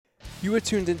You are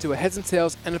tuned into a Heads and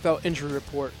Tails NFL Injury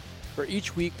Report, where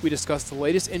each week we discuss the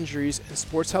latest injuries and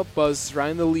sports health buzz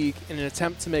surrounding the league in an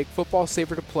attempt to make football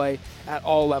safer to play at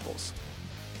all levels.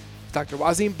 Dr.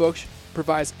 Wazim Buksh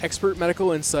provides expert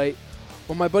medical insight,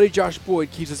 while my buddy Josh Boyd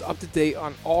keeps us up to date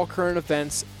on all current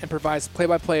events and provides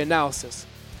play-by-play analysis.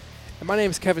 And my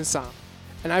name is Kevin Sam,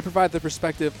 and I provide the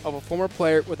perspective of a former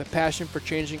player with a passion for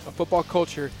changing a football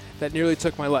culture that nearly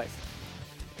took my life.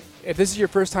 If this is your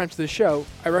first time to the show,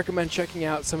 I recommend checking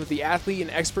out some of the athlete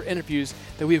and expert interviews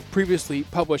that we have previously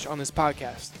published on this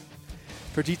podcast.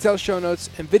 For detailed show notes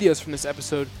and videos from this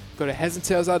episode, go to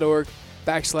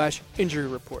headsandtails.org/injury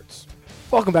reports.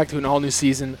 Welcome back to an all-new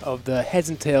season of the Heads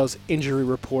and Tails Injury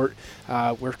Report.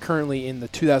 We're currently in the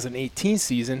 2018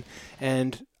 season,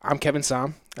 and I'm Kevin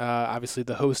Sam, obviously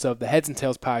the host of the Heads and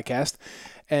Tails podcast,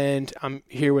 and I'm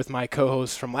here with my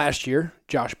co-host from last year,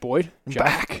 Josh Boyd. I'm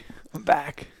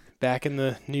back. Back in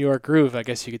the New York groove, I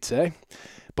guess you could say.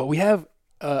 But we have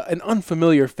an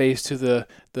unfamiliar face to the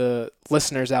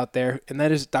listeners out there, and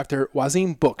that is Dr.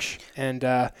 Wazim Buksh. And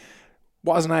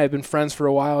Waz and I have been friends for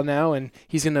a while now, and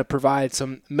he's going to provide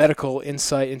some medical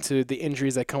insight into the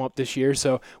injuries that come up this year.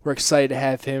 So we're excited to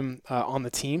have him on the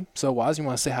team. So Waz, you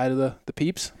want to say hi to the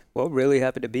peeps? Well, really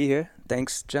happy to be here.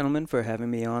 Thanks, gentlemen, for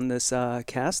having me on this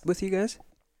cast with you guys.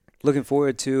 Looking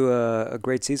forward to a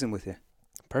great season with you.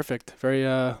 Perfect. Very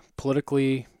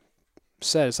politically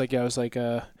said. It's like I was like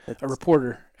a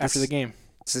reporter after the game.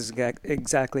 This is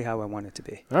exactly how I want it to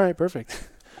be. All right, perfect.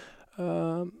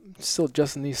 Still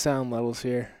adjusting these sound levels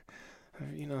here.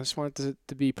 I just want it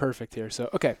to be perfect here. So,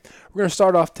 okay, we're going to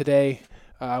start off today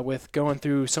with going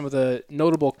through some of the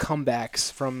notable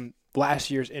comebacks from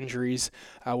last year's injuries.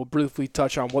 We'll briefly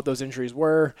touch on what those injuries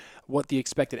were, what the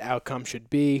expected outcome should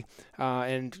be,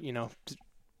 and,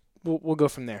 We'll go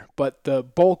from there. But the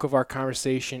bulk of our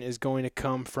conversation is going to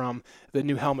come from the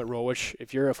new helmet rule, which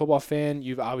if you're a football fan,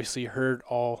 you've obviously heard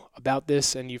all about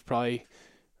this, and you've probably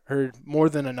heard more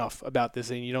than enough about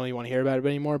this, and you don't even want to hear about it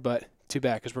anymore, but too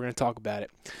bad because we're going to talk about it.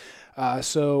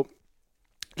 So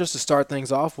just to start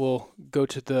things off, we'll go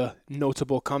to the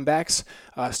notable comebacks,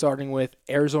 starting with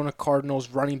Arizona Cardinals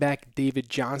running back David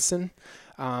Johnson,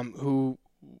 who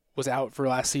was out for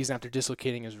last season after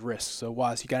dislocating his wrist. So,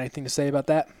 Waz, you got anything to say about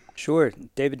that? Sure.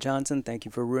 David Johnson, thank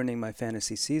you for ruining my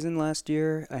fantasy season last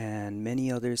year and many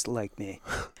others like me,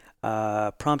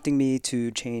 prompting me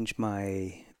to change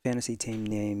my fantasy team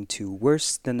name to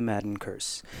Worse Than the Madden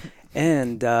Curse.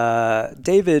 And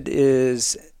David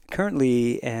is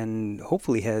currently and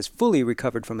hopefully has fully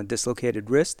recovered from a dislocated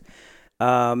wrist.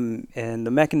 And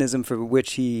the mechanism for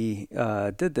which he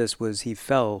did this was he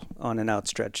fell on an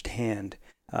outstretched hand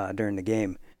during the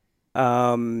game.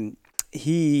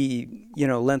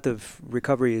 Length of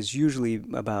recovery is usually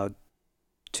about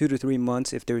 2 to 3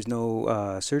 months if there's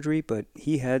no surgery, but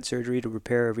he had surgery to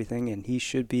repair everything, and he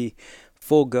should be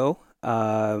full go.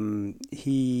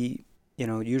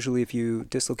 Usually if you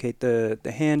dislocate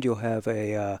the hand, you'll have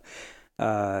a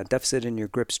deficit in your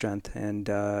grip strength, and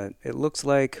it looks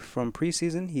like from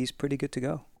preseason he's pretty good to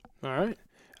go. All right.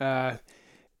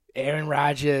 Aaron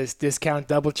Rodgers, discount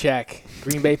double check.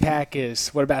 Green Bay Packers.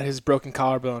 What about his broken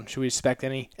collarbone? Should we expect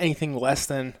anything less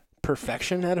than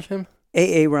perfection out of him?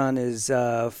 Aaron is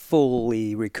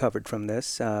fully recovered from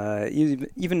this.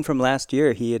 Even from last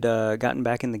year, he had gotten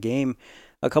back in the game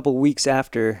a couple weeks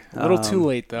after. A little too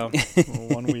late, though.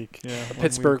 1 week, yeah. The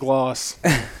Pittsburgh loss.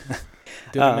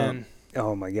 Did him in.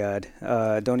 Oh, my God.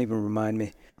 Don't even remind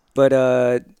me.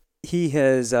 But he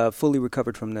has fully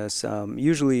recovered from this.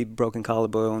 Usually broken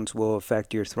collarbones will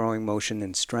affect your throwing motion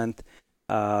and strength,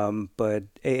 but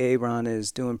Aaron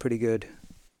is doing pretty good.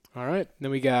 All right. Then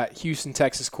we got Houston,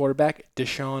 Texas quarterback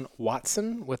Deshaun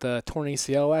Watson with a torn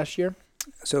ACL last year.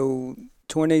 So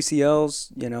torn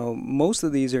ACLs, most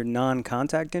of these are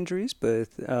non-contact injuries, but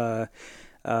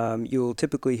you'll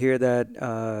typically hear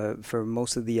that for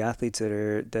most of the athletes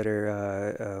that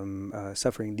are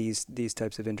suffering these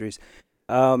types of injuries.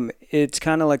 It's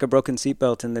kind of like a broken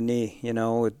seatbelt in the knee.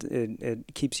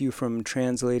 It keeps you from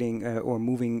translating or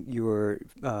moving your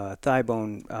thigh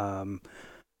bone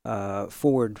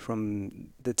forward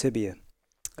from the tibia.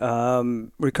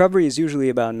 Recovery is usually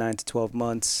about 9 to 12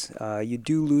 months. You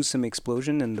do lose some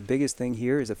explosion, and the biggest thing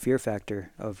here is a fear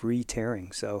factor of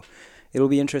re-tearing. So it'll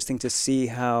be interesting to see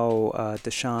how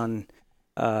Deshaun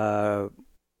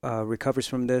recovers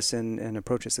from this and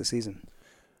approaches the season.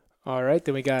 All right,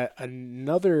 then we got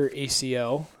another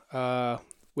ACL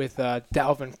with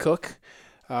Dalvin Cook,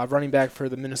 running back for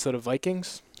the Minnesota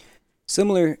Vikings.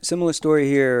 Similar story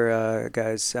here,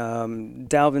 guys.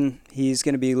 Dalvin, he's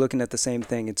going to be looking at the same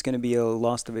thing. It's going to be a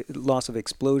loss of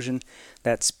explosion,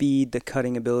 that speed, the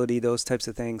cutting ability, those types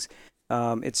of things.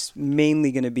 It's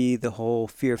mainly going to be the whole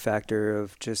fear factor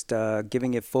of just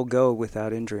giving it full go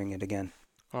without injuring it again.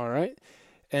 All right.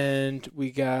 And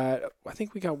I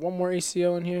think we got one more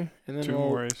ACL in here, and then Two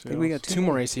more ACLs. I think we got two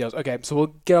more ACLs. Okay, so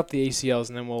we'll get up the ACLs,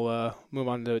 and then we'll move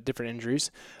on to different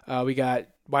injuries. We got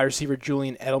wide receiver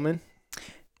Julian Edelman.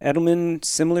 Edelman,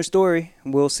 similar story.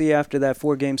 We'll see after that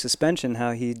 4-game suspension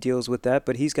how he deals with that,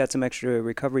 but he's got some extra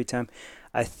recovery time.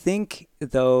 I think,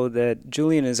 though, that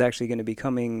Julian is actually going to be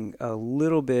coming a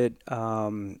little bit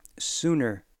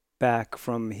sooner back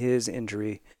from his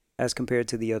injury as compared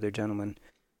to the other gentleman.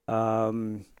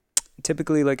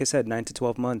 Typically, like I said, 9 to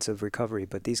 12 months of recovery,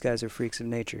 but these guys are freaks of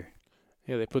nature.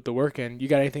 Yeah, they put the work in. You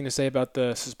got anything to say about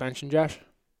the suspension, Josh?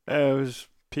 It was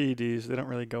PEDs. They don't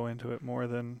really go into it more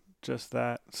than just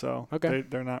that. So okay.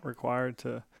 They're not required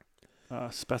to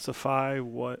specify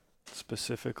what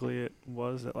specifically it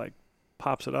was that like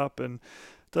pops it up and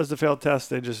does the failed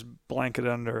test. They just blanket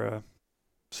under a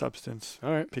substance. All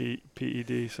right.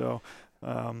 PED. So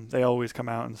they always come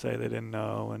out and say they didn't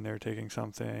know and they're taking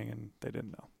something and they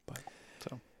didn't know. But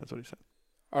so that's what he said.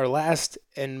 Our last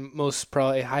and most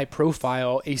probably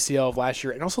high-profile ACL of last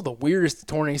year, and also the weirdest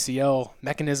torn ACL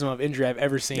mechanism of injury I've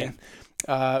ever seen,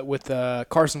 with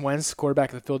Carson Wentz,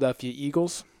 quarterback of the Philadelphia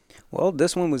Eagles. Well,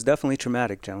 this one was definitely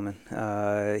traumatic, gentlemen.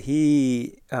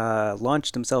 He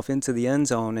launched himself into the end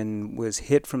zone and was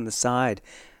hit from the side.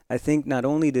 I think not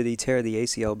only did he tear the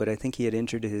ACL, but I think he had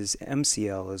injured his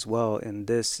MCL as well in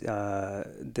this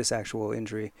actual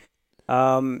injury.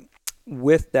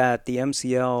 With that, the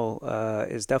MCL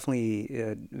is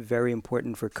definitely very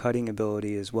important for cutting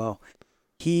ability as well.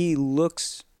 He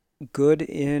looks good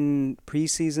in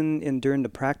preseason and during the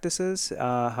practices.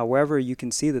 However, you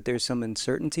can see that there's some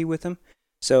uncertainty with him.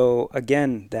 So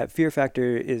again, that fear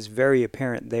factor is very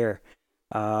apparent there.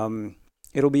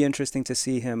 It'll be interesting to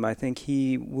see him. I think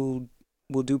he will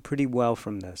do pretty well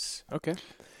from this. Okay.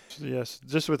 Yes,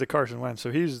 just with the Carson Wentz.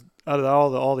 So he's out of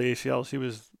all the ACLs, he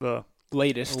was the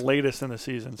latest in the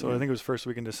season. So I think it was first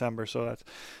week in December. So that's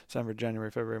December, January,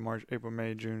 February, March, April,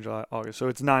 May, June, July, August. So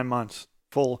it's 9 months,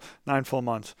 9 full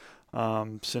months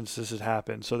since this has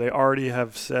happened. So they already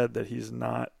have said that he's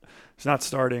not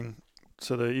starting.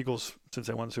 So the Eagles, since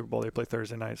they won the Super Bowl, they play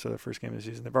Thursday night, so their first game of the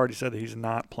season. They've already said that he's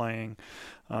not playing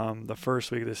the first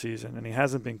week of the season, and he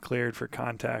hasn't been cleared for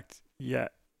contact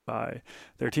yet by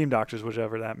their team doctors,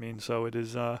 whichever that means. So it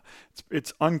is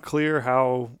it's unclear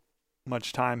how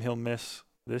much time he'll miss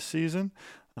this season.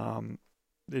 People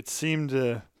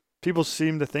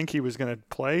seem to think he was going to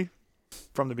play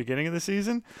from the beginning of the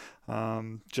season,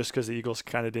 just because the Eagles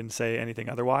kind of didn't say anything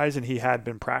otherwise, and he had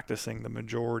been practicing the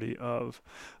majority of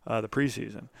the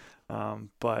preseason,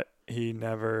 but he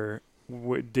never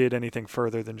did anything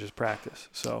further than just practice.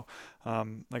 So,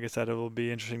 like I said, it will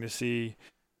be interesting to see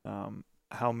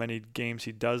how many games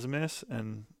he does miss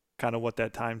and kind of what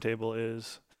that timetable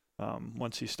is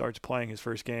once he starts playing his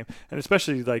first game, and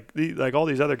especially like all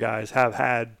these other guys have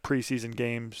had preseason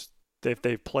games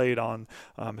they've played on,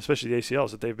 especially the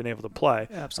ACLs that they've been able to play.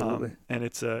 Absolutely. And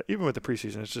it's even with the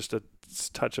preseason, it's just a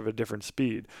touch of a different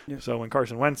speed. Yeah. So when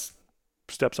Carson Wentz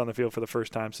steps on the field for the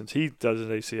first time since he does his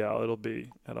ACL, it'll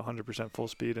be at 100% full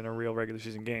speed in a real regular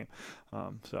season game.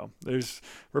 So there's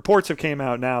reports have came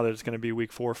out now that it's going to be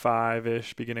week 4 or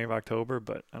 5-ish, beginning of October,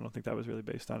 but I don't think that was really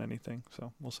based on anything.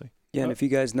 So we'll see. Yeah, and if you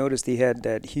guys noticed, he had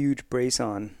that huge brace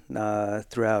on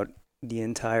throughout the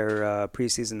entire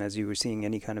preseason, as you were seeing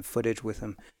any kind of footage with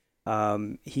him.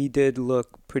 He did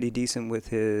look pretty decent with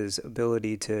his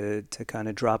ability to kind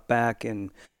of drop back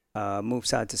and move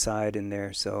side to side in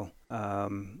there. So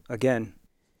again,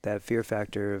 that fear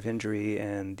factor of injury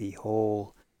and the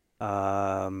whole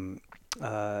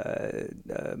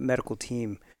medical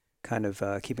team kind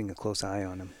of keeping a close eye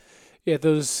on him. Yeah,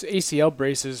 those ACL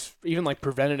braces, even like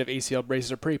preventative ACL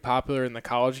braces, are pretty popular in the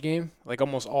college game. Like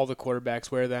almost all the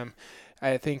quarterbacks wear them.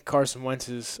 I think Carson Wentz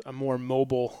is a more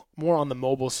on the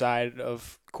mobile side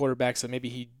of quarterbacks, so maybe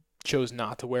he chose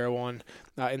not to wear one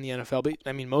in the NFL. But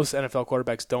I mean, most NFL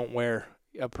quarterbacks don't wear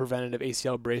a preventative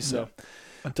ACL brace. So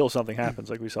until something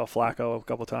happens, like we saw Flacco a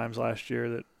couple times last year,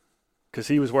 that because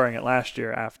he was wearing it last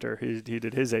year after he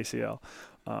did his ACL,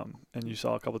 and you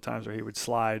saw a couple times where he would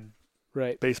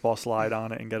baseball slide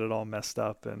on it and get it all messed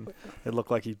up, and it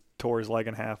looked like he tore his leg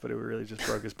in half, but it really just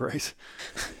broke his brace.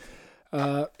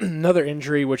 Another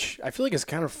injury, which I feel like has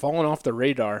kind of fallen off the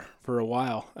radar for a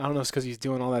while. I don't know if it's because he's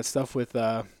doing all that stuff with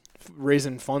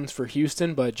raising funds for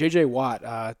Houston. But J.J. Watt,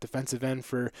 defensive end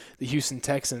for the Houston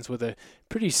Texans, with a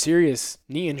pretty serious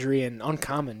knee injury and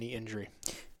uncommon knee injury.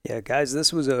 Yeah, guys,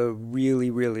 this was a really,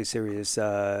 really serious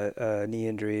knee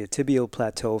injury, a tibial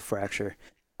plateau fracture.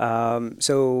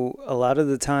 So a lot of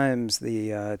the times, the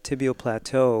tibial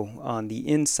plateau on the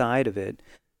inside of it,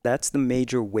 that's the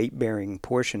major weight-bearing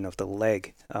portion of the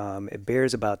leg. It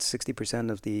bears about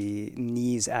 60% of the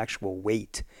knee's actual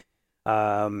weight.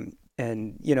 And,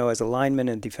 as a lineman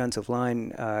and defensive line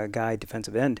guy,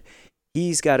 defensive end,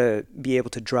 he's got to be able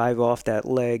to drive off that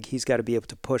leg. He's got to be able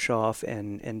to push off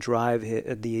and drive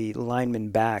the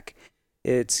lineman back.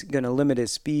 It's going to limit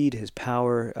his speed, his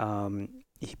power.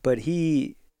 But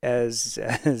he, as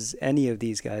any of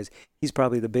these guys, he's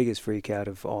probably the biggest freak out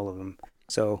of all of them.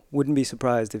 So wouldn't be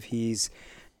surprised if he's,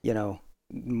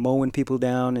 mowing people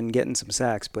down and getting some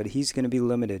sacks. But he's going to be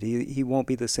limited. He won't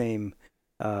be the same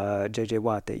J.J.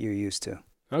 Watt that you're used to.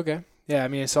 Okay. Yeah, I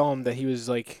mean, I saw him that he was,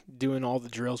 doing all the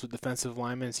drills with defensive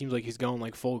linemen. It seems like he's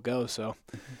going, full go, so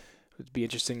it'd be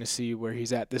interesting to see where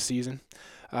he's at this season.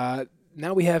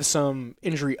 Now we have some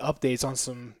injury updates on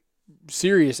some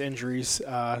serious injuries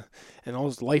and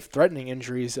those life-threatening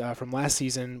injuries from last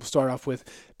season. We'll start off with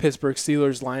Pittsburgh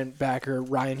Steelers linebacker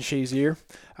Ryan Shazier.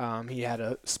 He had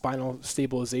a spinal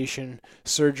stabilization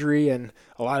surgery, and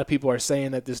a lot of people are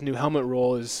saying that this new helmet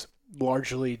rule is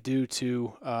largely due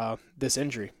to this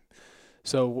injury.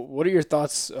 So what are your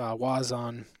thoughts, Waz,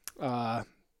 on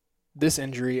this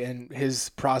injury and his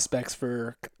prospects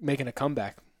for making a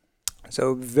comeback?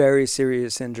 So very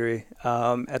serious injury.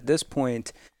 At this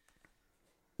point,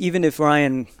 even if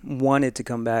Ryan wanted to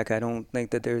come back, I don't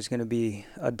think that there's going to be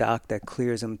a doc that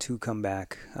clears him to come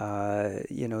back.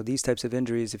 These types of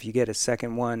injuries, if you get a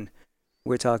second one,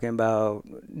 we're talking about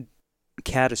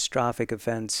catastrophic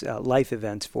life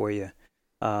events for you.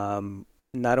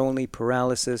 Not only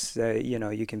paralysis,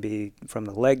 you can be from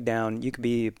the leg down, you could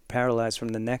be paralyzed from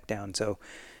the neck down. So,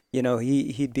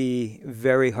 he'd be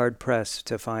very hard pressed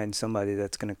to find somebody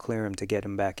that's going to clear him to get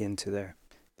him back into there.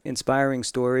 Inspiring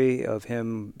story of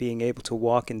him being able to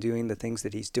walk and doing the things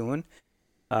that he's doing.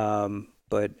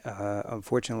 But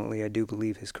unfortunately, I do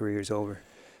believe his career is over.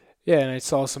 Yeah, and I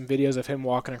saw some videos of him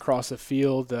walking across the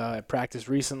field at practice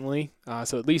recently.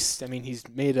 So at least, he's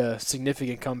made a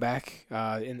significant comeback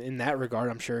in that regard.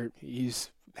 I'm sure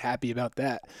he's happy about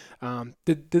that.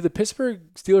 Did the Pittsburgh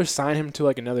Steelers sign him to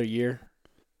another year?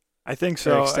 I think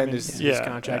so. Extend his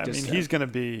contract. He's going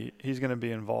to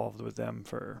be involved with them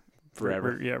forever.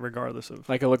 Regardless of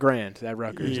like a LeGrand at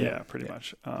Rutgers. Yeah, pretty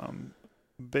much.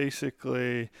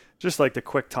 Basically, just like the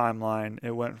quick timeline,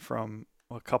 it went from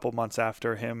a couple months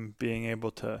after him being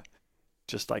able to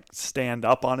just stand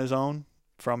up on his own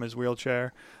from his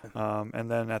wheelchair. And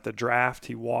then at the draft,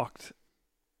 he walked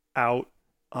out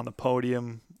on the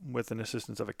podium with an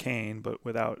assistance of a cane, but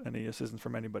without any assistance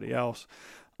from anybody else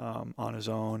on his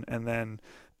own. And then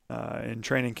in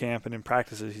training camp and in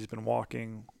practices, he's been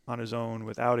walking on his own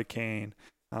without a cane.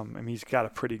 He's got a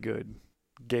pretty good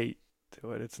gait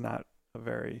to it. It's not a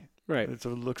very... Right. It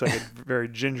looks like a very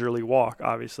gingerly walk,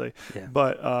 obviously. Yeah.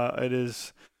 But it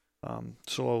is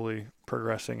slowly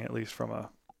progressing, at least from a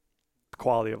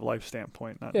quality of life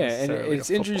standpoint. Not and it's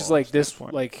injuries like this,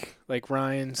 like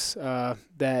Ryan's, that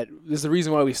this is the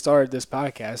reason why we started this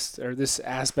podcast, or this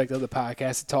aspect of the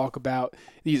podcast, to talk about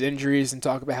these injuries and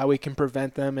talk about how we can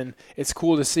prevent them. And it's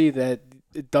cool to see that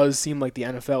it does seem like the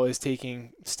NFL is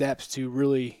taking steps to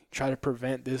really try to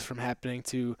prevent this from happening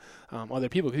to other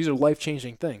people, because these are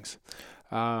life-changing things.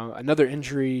 Another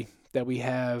injury that we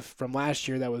have from last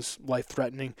year that was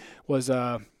life-threatening was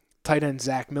tight end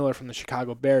Zach Miller from the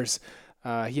Chicago Bears.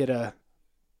 He had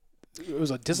it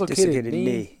was a dislocated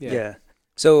knee. Yeah.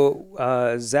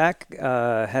 So Zach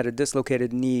had a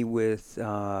dislocated knee with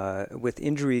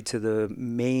injury to the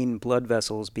main blood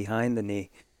vessels behind the knee.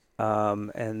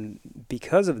 And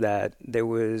because of that, there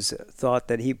was thought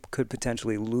that he could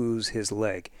potentially lose his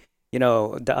leg.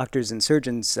 Doctors and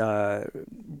surgeons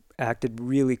acted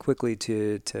really quickly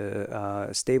to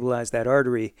stabilize that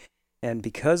artery, and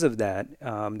because of that,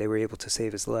 they were able to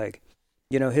save his leg.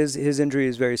 His injury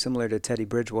is very similar to Teddy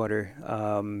Bridgewater.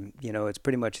 It's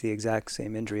pretty much the exact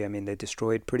same injury. They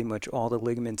destroyed pretty much all the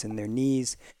ligaments in their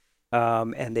knees,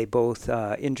 and they both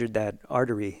injured that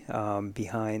artery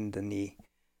behind the knee.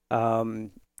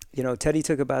 Teddy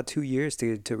took about 2 years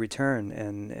to return,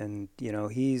 and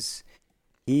he's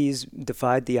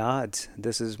defied the odds.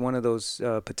 This is one of those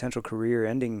potential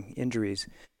career-ending injuries.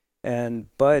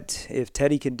 But if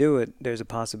Teddy can do it, there's a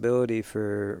possibility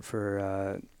for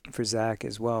Zach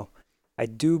as well. I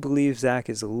do believe Zach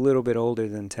is a little bit older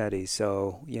than Teddy,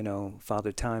 so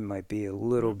Father Time might be a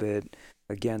little bit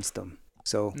against him.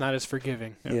 So not as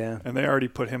forgiving. Yeah. And they already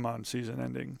put him on this year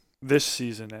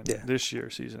season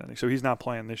ending. So he's not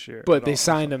playing this year. But they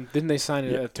signed him. Didn't they sign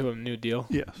to a new deal?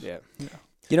 Yes. Yeah.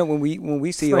 You know, when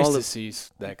we see it's all nice to see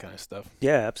that kind of stuff.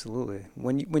 Yeah, absolutely.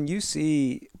 When you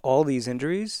see all these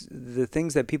injuries, the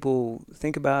things that people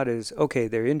think about is, okay,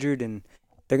 they're injured and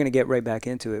they're going to get right back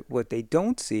into it. What they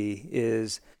don't see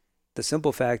is the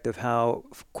simple fact of how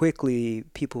quickly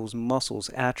people's muscles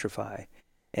atrophy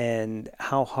and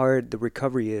how hard the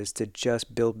recovery is to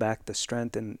just build back the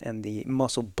strength and the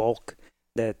muscle bulk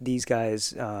that these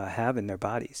guys have in their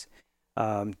bodies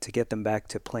to get them back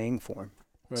to playing form.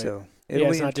 Right. So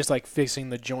it's not just like fixing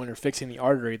the joint or fixing the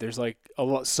artery. There's like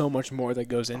so much more that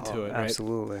goes into it, right?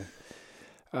 Absolutely.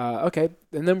 Okay,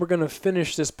 and then we're going to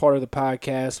finish this part of the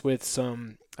podcast with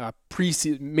some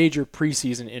major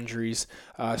preseason injuries,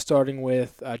 starting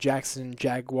with Jacksonville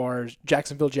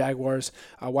Jaguars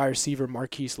wide receiver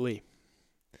Marquise Lee.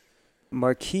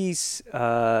 Marquise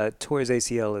tore his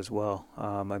ACL as well,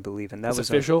 I believe, and that was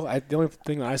official. The only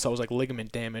thing that I saw was like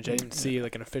ligament damage. I didn't see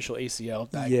like an official ACL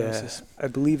diagnosis. Yeah, I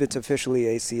believe it's officially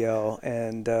ACL,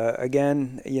 and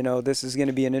again, this is going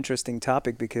to be an interesting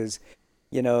topic because,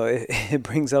 it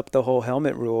brings up the whole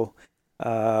helmet rule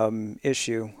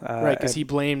issue. Right, because he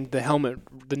blamed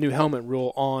the new helmet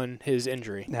rule on his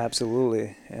injury.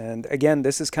 Absolutely, and again,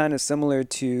 this is kind of similar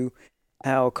to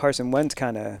how Carson Wentz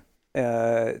kind of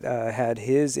had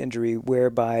his injury,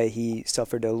 whereby he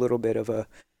suffered a little bit of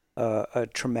a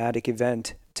traumatic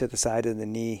event to the side of the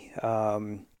knee,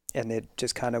 and it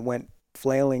just kind of went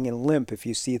flailing and limp if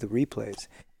you see the replays.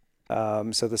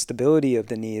 So the stability of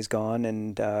the knee is gone,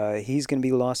 and he's going to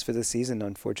be lost for the season,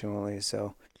 unfortunately.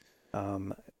 So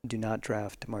do not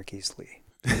draft Marquise Lee.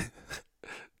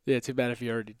 Yeah, too bad if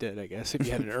you already did, I guess, if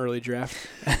you had an early draft.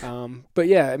 But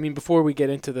yeah, I mean, before we get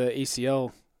into the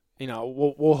ACL,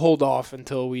 we'll hold off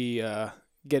until we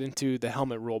get into the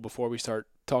helmet rule before we start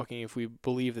talking if we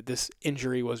believe that this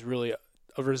injury was really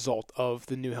a result of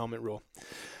the new helmet rule.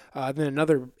 Then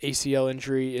another ACL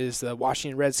injury is the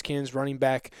Washington Redskins running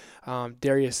back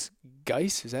Darius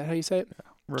Geis. Is that how you say it?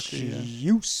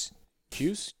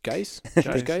 Geis? I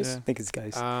think it's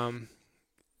Geis.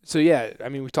 So yeah, I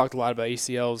mean, we talked a lot about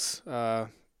ACLs.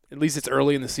 At least it's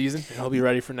early in the season, and he'll be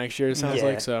ready for next year, it sounds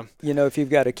like. So, if you've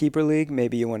got a keeper league,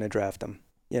 maybe you want to draft him.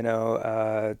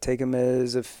 Take him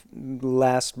as a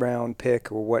last round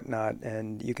pick or whatnot,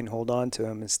 and you can hold on to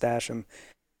him and stash him.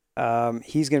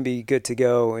 He's going to be good to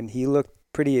go, and he looked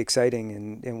pretty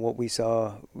exciting in what we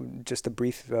saw, just a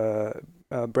brief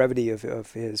brevity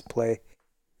of his play.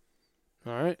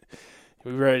 All right.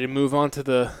 Are we ready to move on to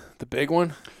the big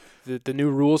one, the new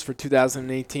rules for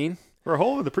 2018? For a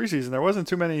whole of the preseason, there wasn't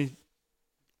too many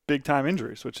big-time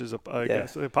injuries, which is, I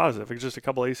guess, a positive. It's just a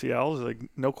couple ACLs, like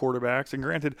no quarterbacks. And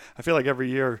granted, I feel like every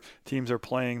year teams are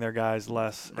playing their guys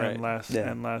less and less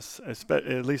and less,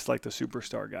 at least like the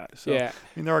superstar guys. So, I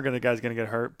mean, there are guys going to get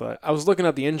hurt, but I was looking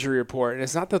at the injury report, and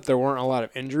it's not that there weren't a lot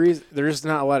of injuries. There's just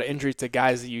not a lot of injuries to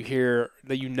guys that you hear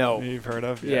that you've heard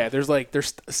of. Yeah, there's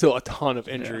still a ton of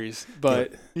injuries.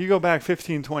 But you go back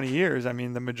 15, 20 years, I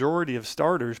mean, the majority of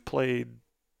starters played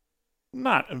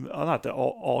not the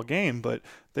all game, but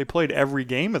they played every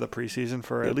game of the preseason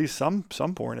for at least some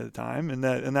point at a time. And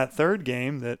that third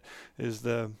game that is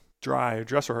the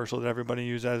dress rehearsal that everybody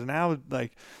uses as now,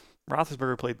 like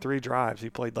Roethlisberger played 3 drives. He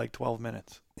played like 12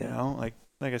 minutes. Like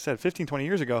I said, 15, 20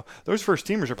 years ago, those first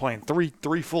teamers are playing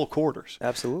three full quarters.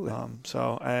 Absolutely.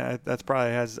 So that's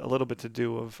probably has a little bit to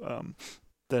do with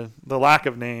the lack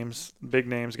of big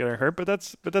names getting hurt, but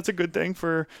that's a good thing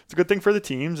for the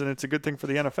teams, and it's a good thing for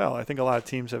the NFL. I think a lot of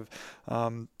teams have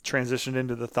transitioned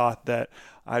into the thought that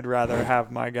I'd rather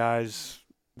have my guys,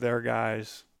 their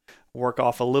guys, work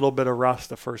off a little bit of rust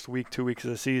the first week, 2 weeks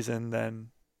of the season than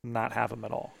not have them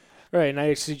at all. Right, and I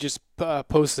actually just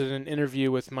posted an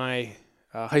interview with my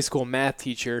high school math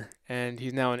teacher, and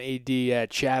he's now an AD at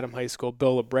Chatham High School,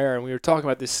 Bill Labrera, and we were talking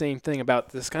about this same thing, about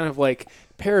this kind of like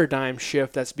paradigm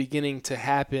shift that's beginning to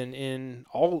happen in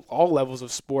all levels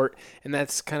of sport, and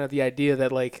that's kind of the idea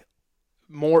that like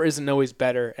more isn't always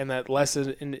better, and that less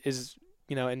is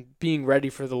and being ready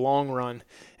for the long run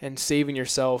and saving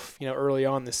yourself early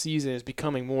on in the season is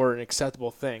becoming more an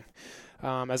acceptable thing,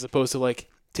 as opposed to like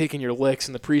taking your licks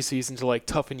in the preseason to like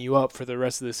toughen you up for the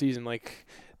rest of the season. Like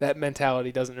that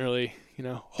mentality doesn't really,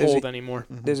 hold anymore.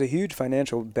 There's a huge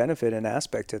financial benefit and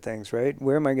aspect to things, right?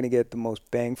 Where am I going to get the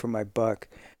most bang for my buck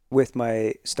with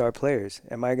my star players?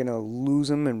 Am I going to lose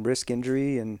them and risk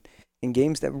injury and in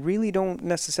games that really don't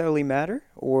necessarily matter,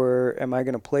 or am I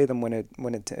going to play them when it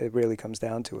really comes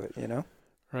down to it?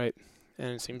 Right, and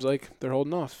it seems like they're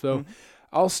holding off. So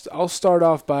I'll start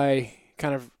off by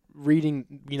kind of reading,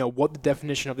 what the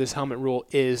definition of this helmet rule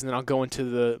is, and then I'll go into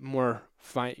the more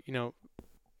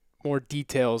more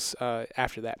details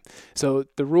after that. So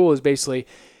the rule is basically,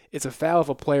 it's a foul if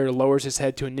a player lowers his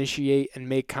head to initiate and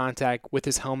make contact with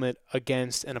his helmet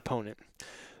against an opponent.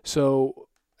 So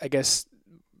I guess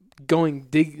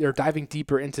diving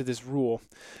deeper into this rule,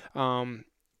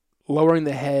 lowering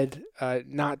the head,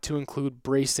 not to include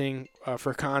bracing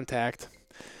for contact.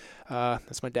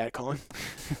 That's my dad calling.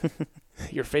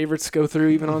 Your favorites go through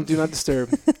even on Do Not Disturb.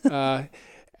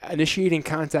 Initiating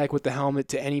contact with the helmet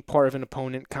to any part of an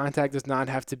opponent. Contact does not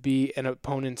have to be an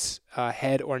opponent's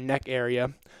head or neck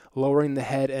area. Lowering the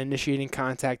head and initiating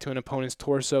contact to an opponent's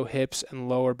torso, hips, and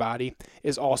lower body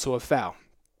is also a foul,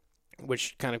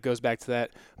 which kind of goes back to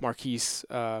that Marquise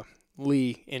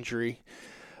Lee injury.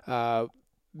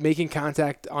 Making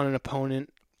contact on an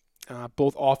opponent,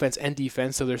 both offense and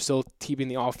defense, so they're still keeping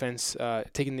the offense,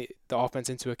 taking the offense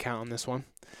into account on this one.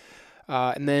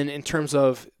 And then in terms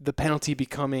of the penalty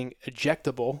becoming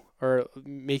ejectable, or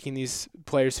making these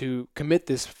players who commit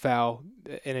this foul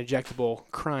an ejectable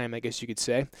crime, I guess you could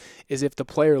say, is if the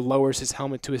player lowers his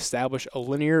helmet to establish a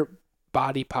linear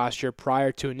body posture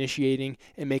prior to initiating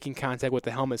and making contact with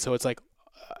the helmet. So it's like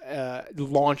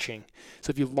launching.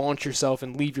 So if you launch yourself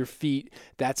and leave your feet,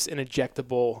 that's an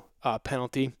ejectable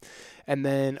penalty. And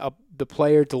then the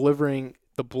player delivering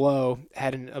the blow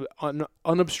had an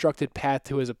unobstructed path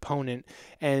to his opponent,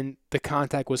 and the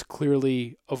contact was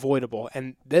clearly avoidable.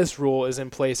 And this rule is in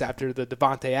place after the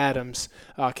Davante Adams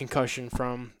concussion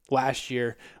from last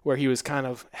year, where he was kind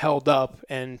of held up,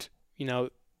 and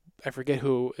I forget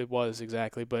who it was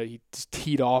exactly, but he just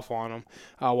teed off on him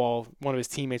while one of his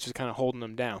teammates was kind of holding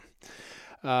him down.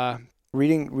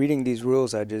 Reading these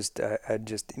rules, I just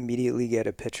immediately get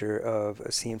a picture of a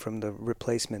scene from The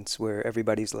Replacements where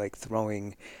everybody's like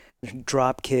throwing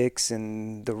drop kicks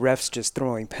and the refs just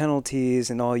throwing penalties,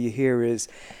 and all you hear is,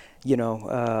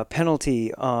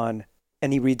 penalty on,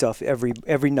 and he reads off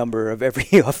every number of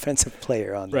every offensive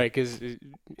player on there. Right, because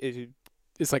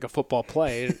it's like a football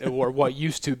play, or what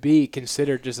used to be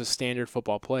considered just a standard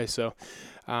football play. So,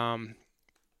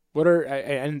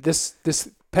 this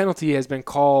penalty has been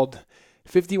called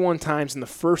 51 times in the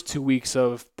first 2 weeks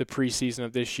of the preseason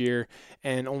of this year,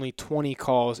 and only 20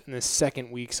 calls in the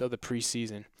second weeks of the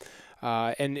preseason.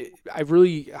 I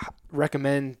really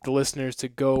recommend the listeners to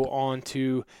go on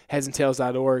to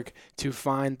headsandtails.org to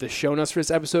find the show notes for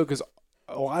this episode, because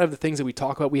a lot of the things that we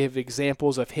talk about, we have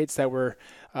examples of hits that were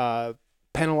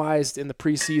penalized in the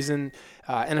preseason.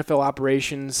 NFL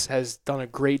Operations has done a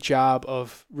great job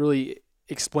of really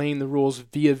explaining the rules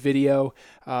via video,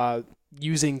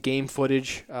 using game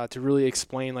footage to really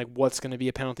explain like what's going to be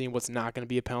a penalty and what's not going to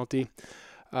be a penalty.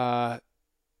 So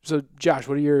Josh,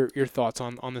 what are your thoughts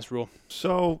on this rule?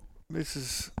 So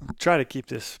try to keep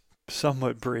this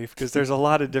somewhat brief, because there's a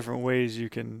lot of different ways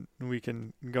we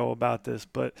can go about this,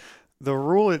 but the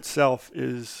rule itself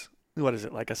is, what is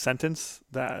it, like a sentence,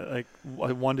 that like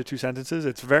 1 to 2 sentences?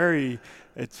 It's very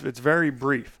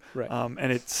brief, right?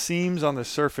 And it seems on the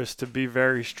surface to be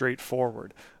very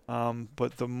straightforward.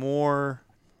 But the more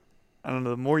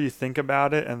you think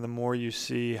about it, and the more you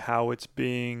see how it's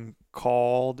being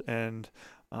called, and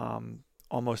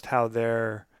almost how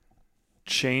they're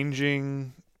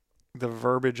changing the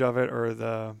verbiage of it, or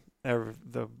the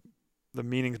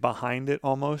meanings behind it,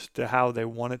 almost to how they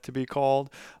want it to be called.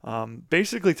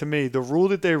 Basically, to me, the rule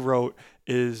that they wrote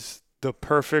is the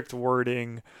perfect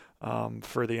wording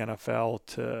for the NFL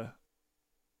to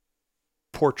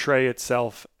portray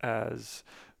itself as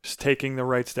taking the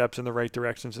right steps in the right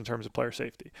directions in terms of player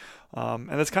safety. And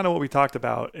that's kind of what we talked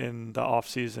about in the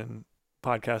off-season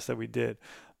podcast that we did,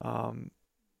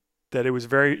 that it was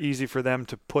very easy for them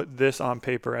to put this on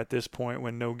paper at this point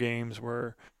when no games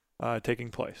were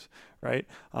taking place, right?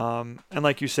 And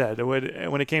like you said,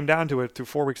 when it came down to it, through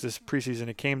 4 weeks this preseason,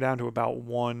 it came down to about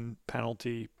 1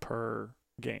 penalty per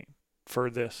game for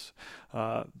this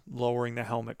lowering the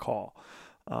helmet call.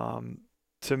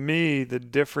 To me, the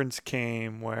difference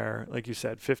came where, like you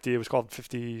said, it was called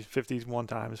 51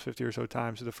 times, 50 or so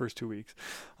times for the first 2 weeks.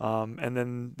 And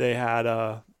then they had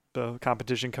the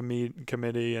competition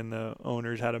committee and the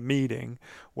owners had a meeting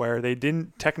where they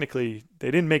didn't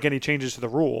make any changes to the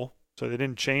rule. So they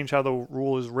didn't change how the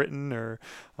rule is written,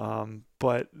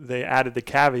 but they added the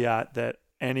caveat that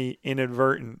any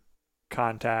inadvertent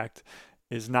contact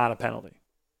is not a penalty,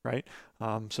 right?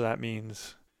 So that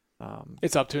means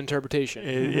it's up to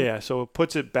interpretation. Yeah, so it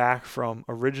puts it back from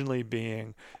originally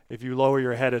being, if you lower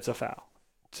your head, it's a foul,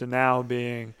 to now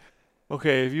being,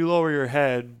 okay, if you lower your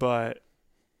head, but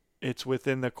it's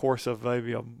within the course of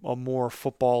maybe a more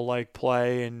football-like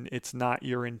play and it's not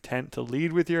your intent to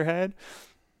lead with your head,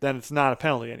 then it's not a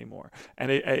penalty anymore.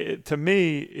 And to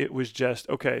me, it was just,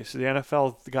 okay, so the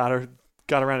NFL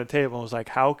got around the table and was like,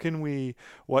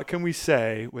 what can we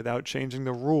say without changing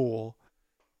the rule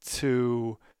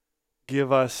to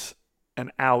give us an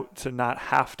out to not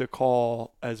have to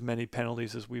call as many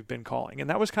penalties as we've been calling? And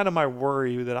that was kind of my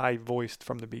worry that I voiced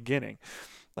from the beginning.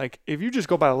 Like, if you just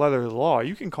go by the letter of the law,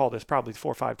 you can call this probably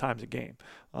 4 or 5 times a game.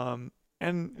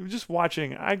 And just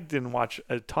watching, I didn't watch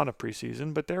a ton of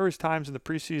preseason, but there was times in the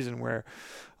preseason where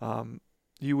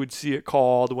you would see it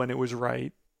called when it was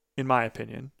right, in my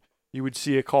opinion. You would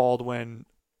see it called when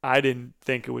I didn't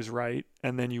think it was right,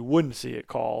 and then you wouldn't see it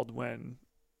called when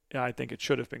I think it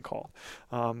should have been called.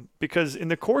 Because in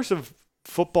the course of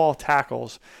football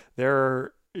tackles,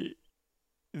 the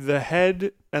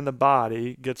head and the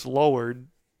body gets lowered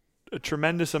a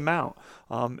tremendous amount.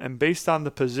 And based on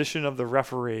the position of the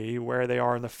referee, where they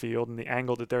are in the field and the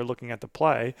angle that they're looking at the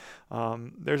play,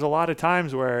 there's a lot of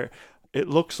times where it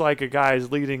looks like a guy is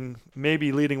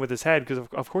maybe leading with his head, because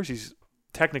of course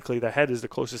technically the head is the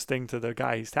closest thing to the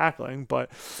guy he's tackling, but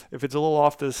if it's a little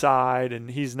off to the side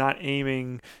and he's not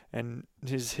aiming and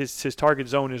his target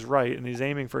zone is right and he's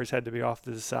aiming for his head to be off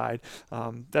to the side,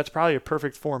 that's probably a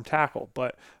perfect form tackle.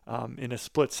 But in a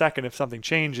split second, if something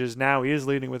changes, now he is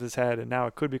leading with his head and now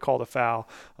it could be called a foul.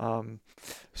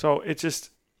 So it's just,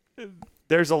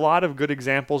 there's a lot of good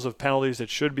examples of penalties that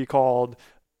should be called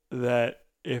that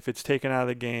if it's taken out of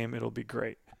the game, it'll be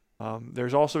great.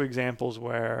 There's also examples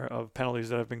of penalties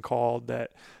that have been called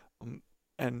that,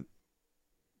 and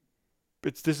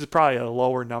this is probably a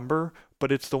lower number,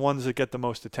 but it's the ones that get the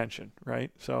most attention, right?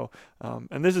 So,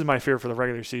 and this is my fear for the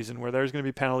regular season, where there's going to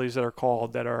be penalties that are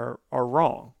called that are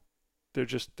wrong. They're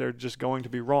just going to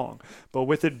be wrong. But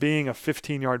with it being a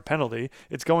 15-yard penalty,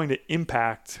 it's going to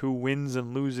impact who wins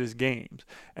and loses games.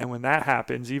 And when that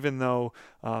happens, even though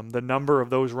the number of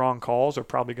those wrong calls are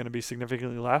probably going to be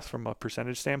significantly less from a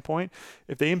percentage standpoint,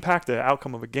 if they impact the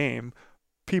outcome of a game,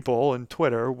 people and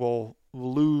Twitter will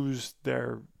lose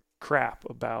their crap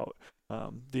about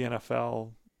the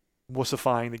NFL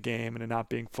wussifying the game and it not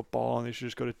being football and they should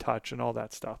just go to touch and all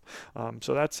that stuff.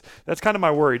 So that's kind of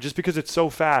my worry, just because it's so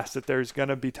fast that there's going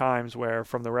to be times where,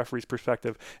 from the referee's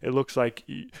perspective, it looks like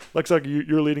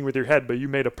you're leading with your head, but you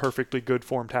made a perfectly good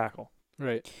form tackle.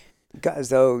 Right. Guys,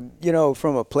 though,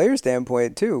 from a player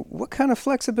standpoint, too, what kind of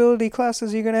flexibility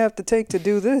classes are you going to have to take to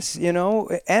do this?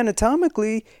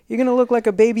 Anatomically, you're going to look like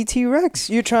a baby T-Rex.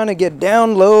 You're trying to get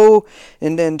down low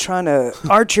and then trying to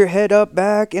arch your head up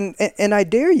back. And I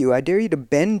dare you to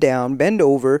bend down, bend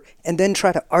over, and then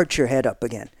try to arch your head up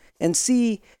again and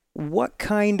see what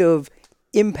kind of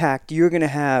impact you're going to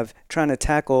have trying to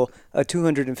tackle a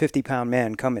 250-pound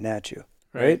man coming at you,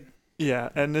 right? Yeah,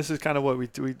 and this is kind of what we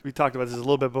talked about this a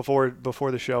little bit before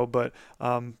the show, but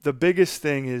the biggest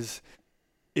thing is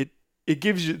it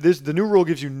gives you the new rule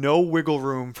gives you no wiggle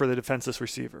room for the defenseless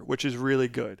receiver, which is really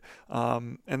good.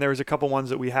 And there was a couple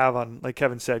ones that we have on, like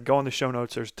Kevin said, go on the show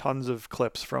notes. There's tons of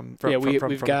clips from we've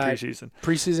got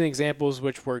preseason examples,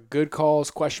 which were good calls,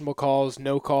 questionable calls,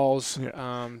 no calls.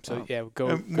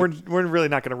 Go. We're really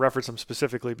not going to reference them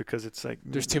specifically because it's like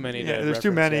there's too many. There's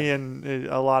too many, and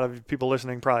a lot of people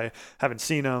listening probably haven't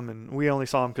seen them, and we only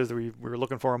saw them because we were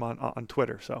looking for them on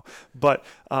Twitter. So, but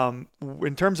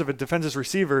in terms of a defenseless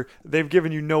receiver, they've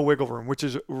given you no wiggle room, which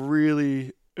is a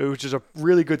really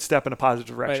good step in a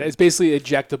positive direction. Right. It's basically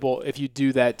ejectable if you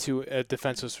do that to a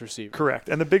defenseless receiver. Correct.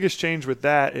 And the biggest change with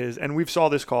that is, and we've saw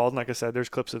this called, and like I said, there's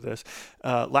clips of this,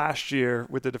 last year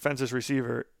with the defenseless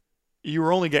receiver, you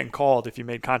were only getting called if you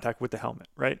made contact with the helmet,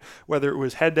 right? Whether it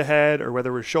was head to head or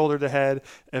whether it was shoulder to head.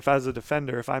 If as a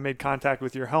defender, if I made contact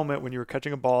with your helmet when you were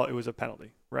catching a ball, it was a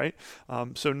penalty, right?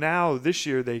 So now this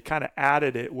year they kind of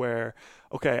added it where,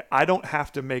 okay, I don't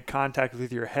have to make contact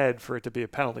with your head for it to be a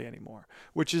penalty anymore,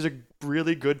 which is a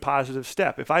really good positive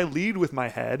step. If I lead with my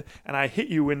head and I hit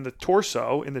you in the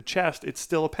torso, in the chest, it's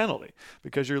still a penalty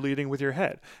because you're leading with your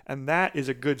head. And that is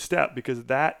a good step because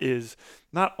that is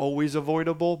not always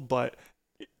avoidable, but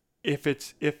if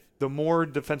the more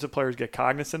defensive players get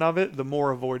cognizant of it, the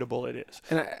more avoidable it is.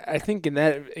 And I think in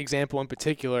that example in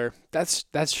particular, that's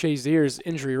Shazier's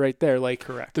injury right there. Like,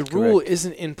 correct. The rule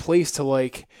isn't in place to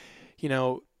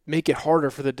make it harder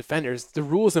for the defenders. The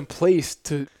rule is in place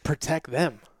to protect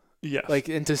them. Yes.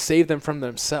 And to save them from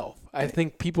themselves. I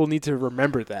think people need to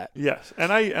remember that. Yes,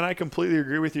 and I completely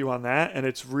agree with you on that. And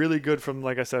it's really good from,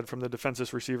 like I said, from the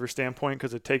defenseless receiver standpoint,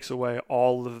 because it takes away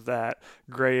all of that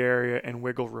gray area and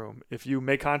wiggle room. If you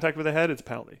make contact with the head, it's a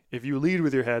penalty. If you lead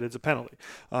with your head, it's a penalty.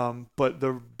 But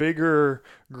the bigger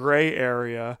gray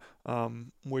area,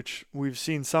 which we've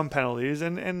seen some penalties,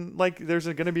 and like there's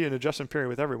going to be an adjustment period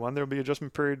with everyone. There'll be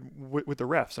adjustment period with the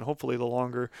refs, and hopefully the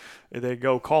longer they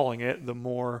go calling it, the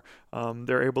more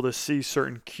they're able to see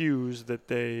certain cues that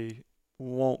they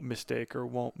won't mistake or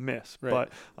won't miss. Right.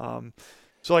 But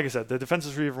so like I said, the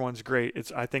defensive receiver one's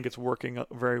great. I think it's working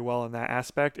very well in that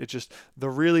aspect. It's just the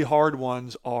really hard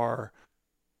ones are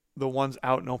the ones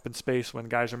out in open space when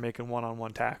guys are making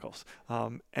one-on-one tackles.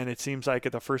 And it seems like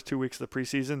at the first 2 weeks of the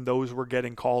preseason, those were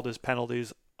getting called as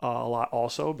penalties a lot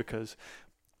also, because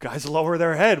guys lower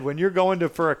their head when you're going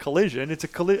for a collision. It's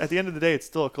at the end of the day, it's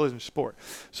still a collision sport.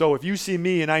 So if you see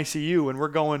me in ICU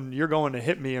and you're going to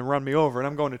hit me and run me over, and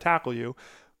I'm going to tackle you,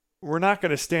 we're not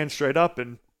going to stand straight up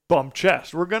and bump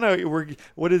chest. What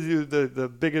is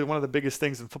the biggest, one of the biggest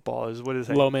things in football is, what is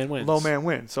it? Low man wins. Low man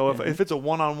wins. So if it's a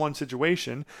one-on-one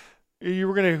situation,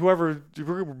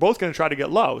 we're both going to try to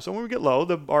get low. So when we get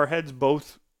low, our heads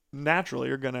both naturally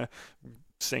are going to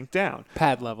sink down.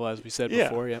 Pad level, as we said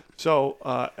before. Yeah. So,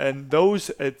 and those,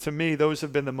 to me, those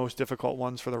have been the most difficult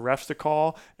ones for the refs to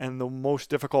call, and the most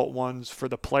difficult ones for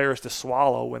the players to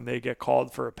swallow when they get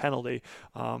called for a penalty,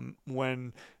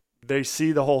 when they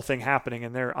see the whole thing happening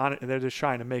and they're on it and they're just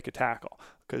trying to make a tackle,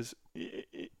 because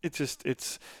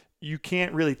you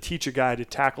can't really teach a guy to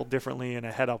tackle differently in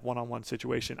a head-up one-on-one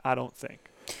situation, I don't think.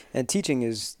 And teaching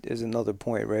is another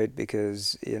point, right?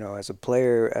 Because, as a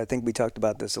player, I think we talked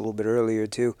about this a little bit earlier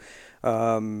too.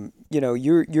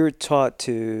 You're taught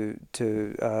to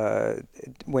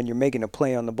when you're making a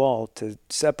play on the ball, to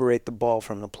separate the ball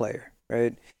from the player,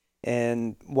 right?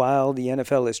 And while the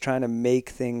NFL is trying to make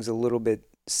things a little bit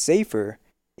safer,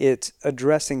 it's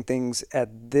addressing things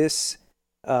at this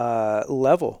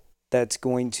level that's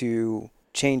going to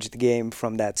change the game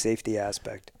from that safety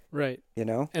aspect. Right.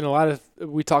 And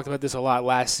we talked about this a lot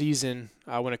last season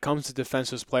when it comes to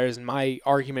defenseless players, and my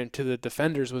argument to the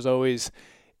defenders was always,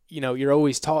 you're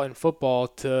always taught in football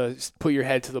to put your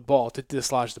head to the ball, to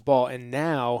dislodge the ball, and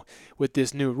now with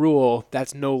this new rule,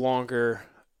 that's no longer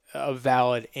a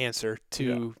valid answer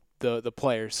to the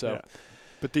players. So. Yeah.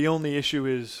 But the only issue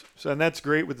is, and that's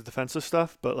great with the defensive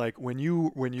stuff, but like when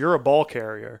you're a ball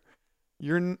carrier,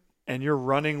 you're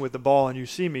running with the ball and you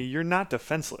see me, you're not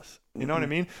defenseless. You know what I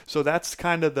mean? So that's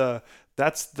kind of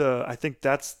I think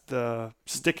that's the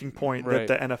sticking point that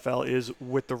the NFL is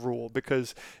with the rule,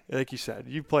 because like you said,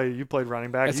 you played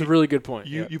running back. That's a really good point.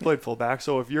 You played fullback.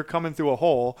 So if you're coming through a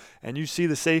hole and you see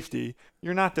the safety,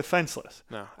 you're not defenseless.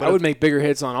 No, but I would make bigger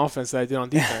hits on offense than I did on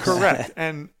defense. Correct.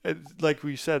 And like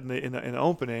we said in the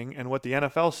opening, and what the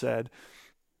NFL said,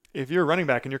 if you're a running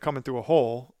back and you're coming through a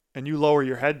hole and you lower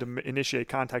your head to initiate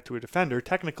contact to a defender,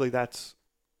 technically that's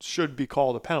should be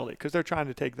called a penalty, because they're trying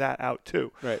to take that out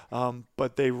too. Right.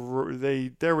 But there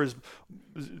was,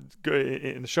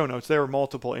 in the show notes, there were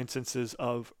multiple instances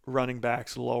of running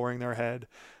backs lowering their head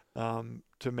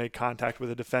to make contact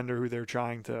with a defender who they're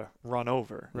trying to run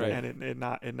over, right, and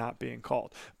it not being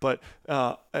called. But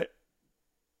I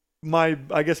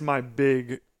guess my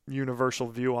big universal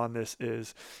view on this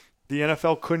is the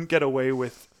NFL couldn't get away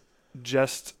with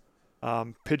just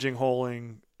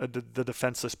pigeonholing the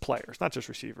defenseless players, not just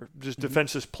receiver, just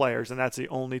defenseless players, and that's the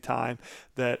only time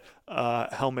that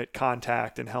helmet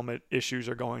contact and helmet issues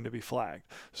are going to be flagged.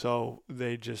 So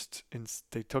they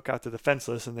took out the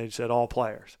defenseless and they said all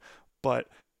players, but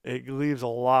it leaves a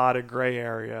lot of gray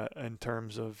area in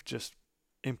terms of just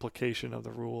implication of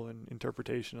the rule and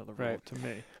interpretation of the rule. Right. To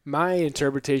me. My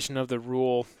interpretation of the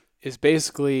rule is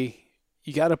basically,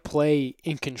 you got to play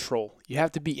in control. You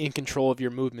have to be in control of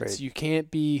your movements. Right. You can't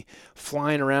be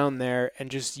flying around there and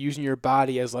just using your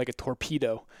body as like a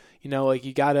torpedo.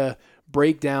 You got to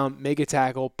break down, make a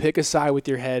tackle, pick a side with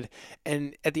your head.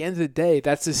 And at the end of the day,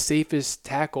 that's the safest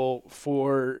tackle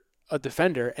for a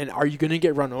defender. And are you going to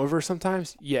get run over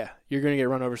sometimes? Yeah, you're going to get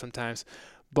run over sometimes.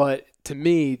 But to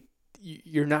me,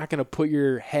 you're not going to put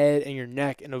your head and your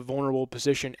neck in a vulnerable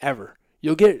position ever.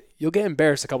 You'll get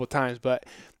embarrassed a couple of times, but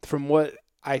from what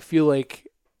I feel like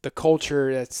the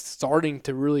culture that's starting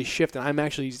to really shift, and I'm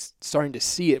actually starting to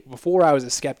see it. Before I was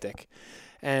a skeptic,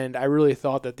 and I really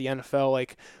thought that the NFL,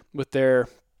 like with their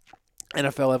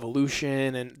NFL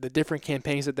Evolution and the different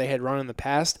campaigns that they had run in the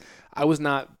past, I was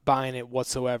not buying it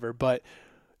whatsoever. But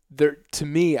to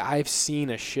me, I've seen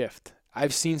a shift.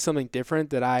 I've seen something different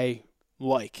that I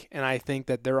like, and I think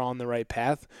that they're on the right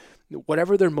path.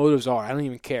 Whatever their motives are, I don't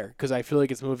even care because I feel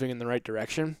like it's moving in the right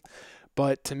direction.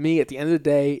 But to me, at the end of the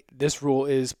day, this rule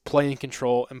is play in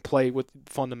control and play with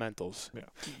fundamentals. Yeah.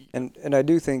 And I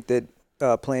do think that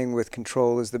playing with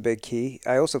control is the big key.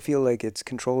 I also feel like it's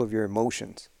control of your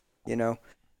emotions, you know.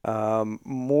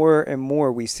 More and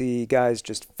more we see guys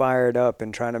just fired up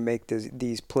and trying to make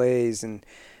these plays, and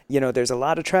there's a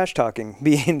lot of trash talking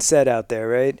being said out there,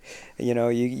 right?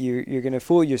 You're gonna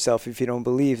fool yourself if you don't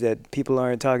believe that people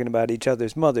aren't talking about each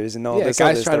other's mothers and all this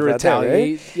other stuff out there,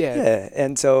 right? Yeah.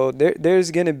 And so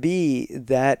there's gonna be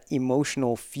that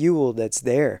emotional fuel that's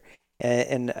there,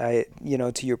 and I,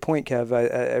 to your point, Kev,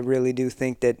 I really do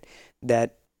think that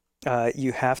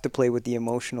you have to play with the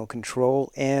emotional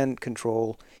control and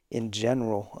control in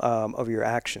general of your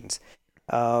actions.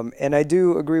 And I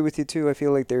do agree with you too. I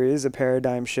feel like there is a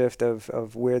paradigm shift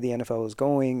of where the NFL is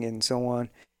going and so on.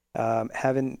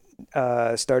 Having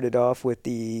started off with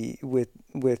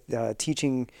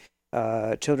teaching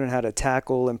children how to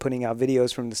tackle and putting out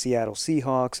videos from the Seattle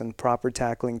Seahawks and proper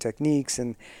tackling techniques,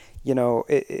 and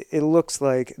it looks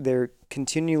like they're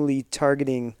continually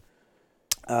targeting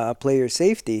player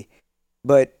safety,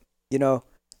 but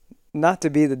not to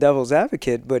be the devil's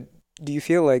advocate, but do you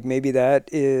feel like maybe that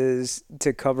is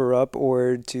to cover up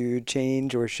or to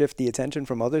change or shift the attention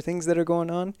from other things that are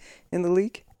going on in the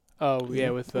league? Oh yeah,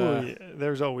 with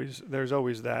there's always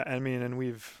that. I mean, and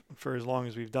we've, for as long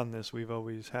as we've done this, we've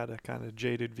always had a kind of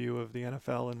jaded view of the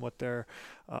NFL and what their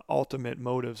ultimate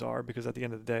motives are, because at the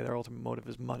end of the day, their ultimate motive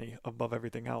is money above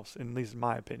everything else, at least in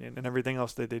my opinion. And everything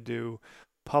else that they do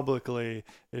publicly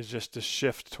is just a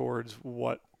shift towards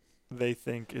what they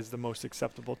think is the most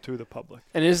acceptable to the public.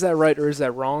 And is that right or is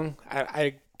that wrong?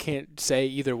 I can't say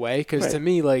either way, because to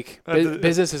me, like,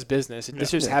 business is business.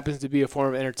 This just happens to be a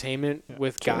form of entertainment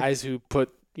with guys who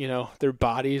put their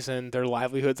bodies and their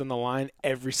livelihoods on the line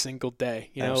every single day.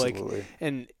 Absolutely. Like,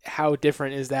 and how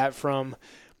different is that from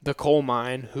the coal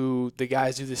mine, who the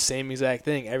guys do the same exact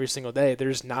thing every single day? They're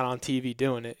just not on TV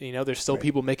doing it. There's still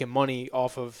people making money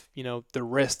off of the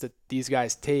risk that these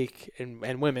guys take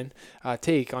and women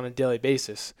take on a daily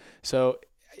basis. So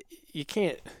you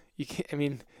can't. I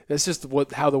mean, that's just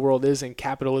how the world is in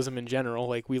capitalism in general.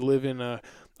 Like, we live in a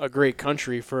great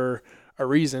country for a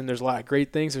reason. There's a lot of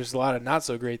great things. There's a lot of not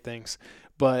so great things.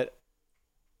 But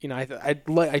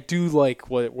I do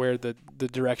like where the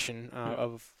direction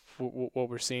of what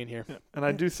we're seeing here. Yeah. And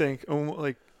I do think,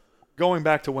 like, going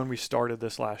back to when we started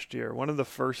this last year, one of the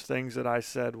first things that I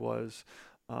said was,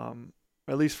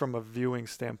 at least from a viewing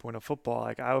standpoint of football,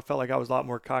 like, I felt like I was a lot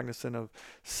more cognizant of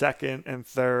second and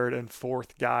third and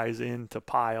fourth guys into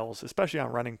piles, especially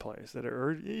on running plays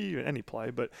or even any play,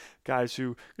 but guys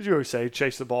who, because you always say,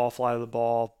 chase the ball, fly to the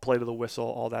ball, play to the whistle,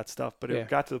 all that stuff. But it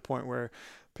got to the point where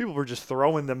people were just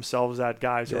throwing themselves at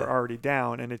guys who are already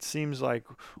down. And it seems like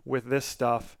with this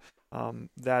stuff,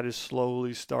 that is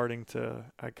slowly starting to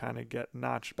kind of get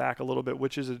notched back a little bit,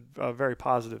 which is a very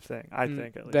positive thing, I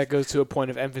think, at least. That goes to a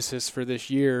point of emphasis for this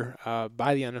year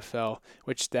by the NFL,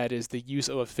 which that is the use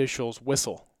of officials'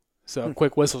 whistle. So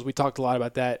quick whistles, we talked a lot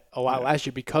about that last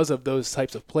year because of those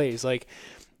types of plays. Like,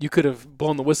 you could have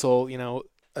blown the whistle,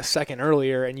 a second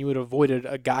earlier, and you would have avoided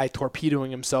a guy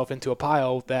torpedoing himself into a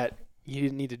pile that you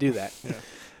didn't need to do that. Yeah.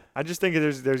 I just think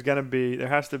there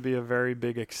has to be a very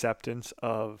big acceptance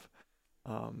of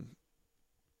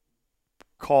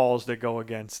calls that go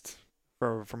against,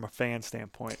 from a fan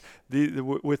standpoint.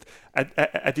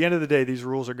 At the end of the day, these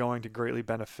rules are going to greatly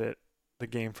benefit the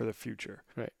game for the future.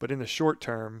 Right. But in the short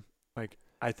term, like,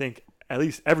 I think at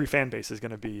least every fan base is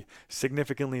going to be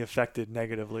significantly affected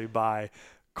negatively by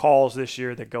calls this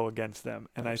year that go against them.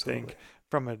 And Absolutely. I think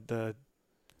from the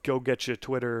go get you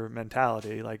Twitter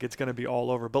mentality, like, it's going to be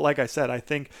all over. But like I said, I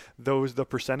think the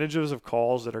percentages of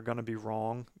calls that are going to be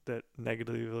wrong that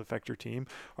negatively will affect your team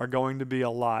are going to be a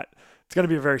lot. It's going to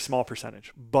be a very small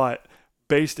percentage, but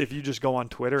if you just go on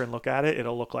Twitter and look at it,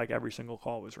 it'll look like every single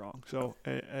call was wrong. So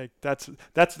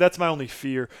that's my only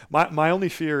fear. My only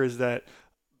fear is that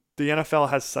the NFL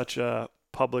has such a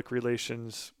public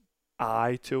relations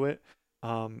eye to it,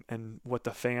 and what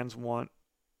the fans want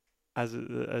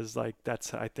as like,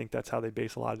 I think that's how they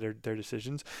base a lot of their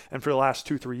decisions. And for the last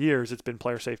 2-3 years, it's been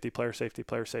player safety.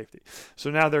 So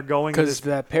now they're going, because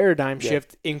that paradigm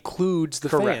shift includes the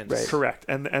fans. Right. Correct.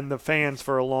 And the fans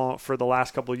for the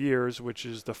last couple of years, which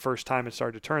is the first time it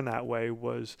started to turn that way,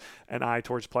 was an eye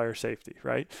towards player safety,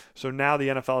 right? So now the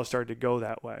NFL has started to go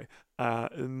that way.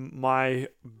 My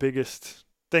biggest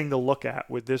thing to look at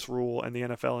with this rule and the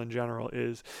NFL in general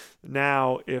is,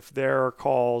 now if there are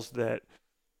calls that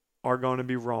are going to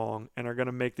be wrong and are going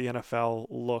to make the NFL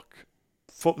look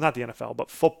not the NFL, but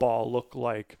football look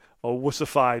like a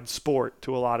wussified sport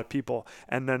to a lot of people.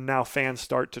 And then now fans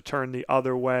start to turn the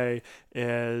other way,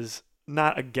 is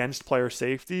not against player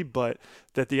safety, but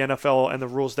that the NFL and the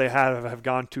rules they have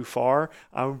gone too far.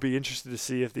 I would be interested to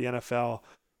see if the NFL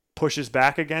pushes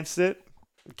back against it,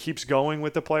 keeps going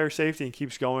with the player safety and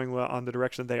keeps going on the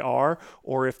direction they are,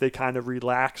 or if they kind of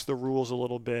relax the rules a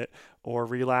little bit or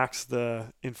relax the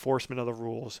enforcement of the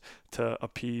rules to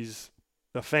appease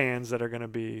the fans that are going to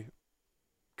be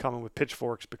coming with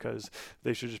pitchforks because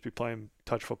they should just be playing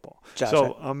touch football. Josh,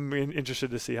 so I'm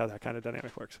interested to see how that kind of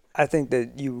dynamic works. I think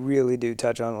that you really do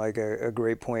touch on like a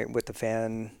great point with the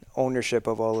fan ownership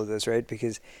of all of this, right?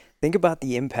 Because think about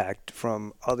the impact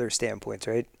from other standpoints,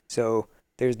 right? So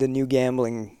there's the new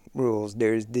gambling rules.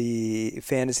 There's the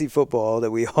fantasy football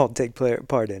that we all take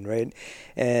part in, right?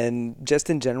 And just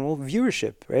in general,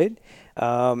 viewership, right?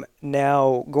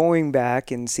 Now, going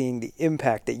back and seeing the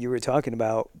impact that you were talking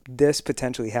about, this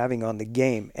potentially having on the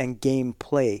game and game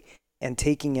play and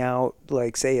taking out,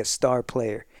 like, say, a star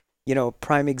player.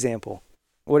 Prime example.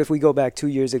 What if we go back 2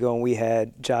 years ago and we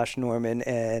had Josh Norman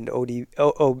and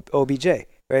OBJ,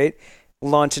 right?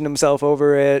 Launching himself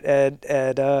over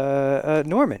at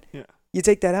Norman. Yeah. You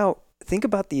take that out. Think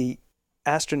about the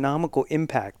astronomical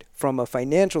impact from a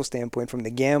financial standpoint, from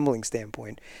the gambling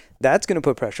standpoint. That's going to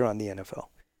put pressure on the NFL.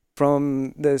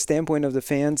 From the standpoint of the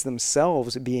fans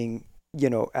themselves being,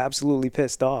 absolutely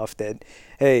pissed off that,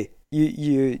 hey,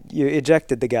 you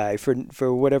ejected the guy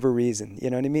for whatever reason. You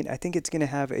know what I mean? I think it's going to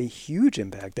have a huge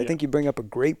impact. I think you bring up a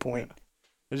great point. Yeah.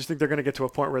 I just think they're going to get to a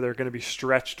point where they're going to be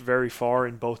stretched very far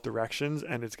in both directions,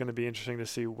 and it's going to be interesting to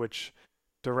see which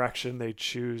direction they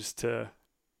choose to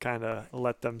kind of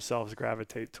let themselves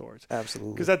gravitate towards.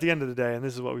 Absolutely. Because at the end of the day, and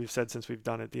this is what we've said since we've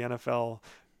done it, the NFL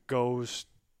goes,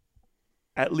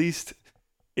 at least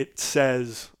it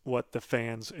says what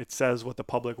the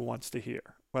public wants to hear.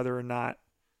 Whether or not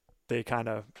they kind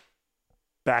of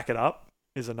back it up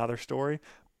is another story,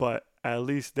 but at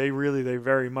least they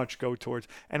very much go towards,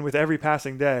 and with every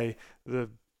passing day, the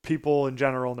people in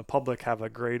general and the public have a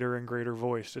greater and greater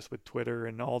voice just with Twitter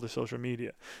and all the social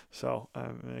media. So,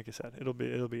 like I said, it'll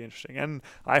be interesting. And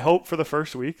I hope for the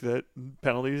first week that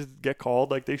penalties get called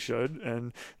like they should,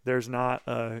 and there's not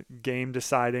a game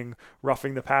deciding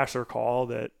roughing the passer call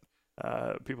that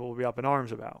people will be up in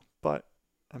arms about. But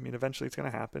I mean, eventually it's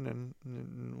going to happen,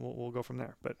 and we'll go from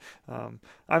there. But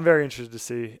I'm very interested to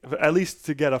see, at least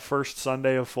to get a first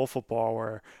Sunday of full football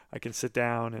where I can sit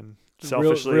down and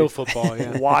selfishly real football,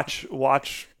 yeah.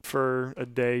 watch for a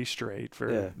day straight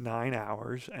for 9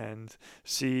 hours and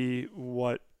see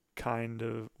what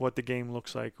the game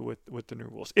looks like with the new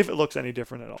rules, if it looks any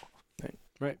different at all.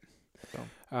 Right. So.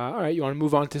 All right, you want to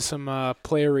move on to some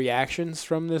player reactions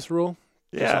from this rule?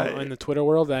 Yeah. In the Twitter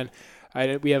world, then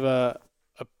we have a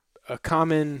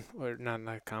common, or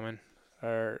not common,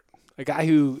 or a guy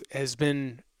who has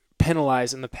been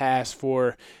penalized in the past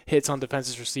for hits on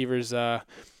defensive receivers.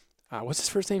 What's his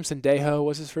first name? Sendejo.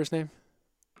 What's his first name?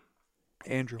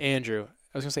 Andrew.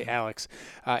 I was going to say Alex.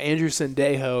 Andrew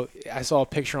Sendejo, I saw a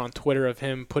picture on Twitter of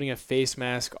him putting a face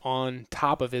mask on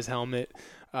top of his helmet.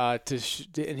 And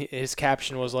his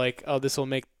caption was like, oh, this will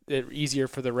make it easier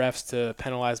for the refs to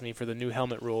penalize me for the new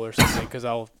helmet rule or something because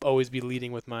I'll always be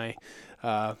leading with my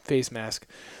face mask.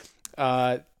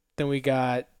 Then we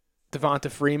got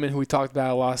Devonta Freeman, who we talked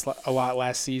about a lot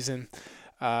last season,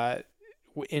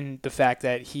 in the fact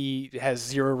that he has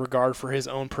zero regard for his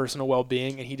own personal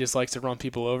well-being and he just likes to run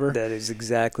people over. That is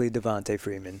exactly Devonta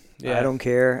Freeman. Yeah. I don't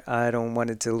care. I don't want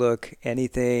it to look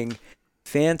anything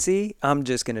fancy. I'm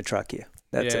just going to truck you.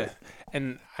 That's it.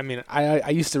 And, I mean,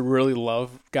 I used to really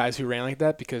love guys who ran like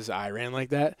that because I ran like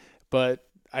that, but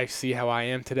I see how I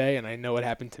am today, and I know what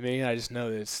happened to me, and I just know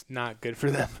that it's not good for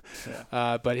them.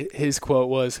 Yeah. But his quote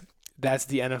was, "That's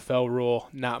the NFL rule,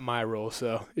 not my rule."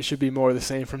 So it should be more of the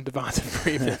same from Devonta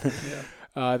Freeman.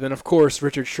 Then, of course,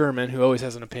 Richard Sherman, who always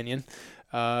has an opinion,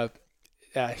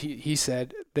 he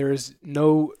said, there is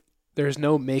no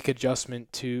make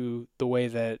adjustment to the way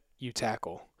that you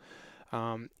tackle.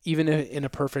 Even in a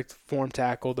perfect form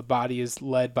tackle, the body is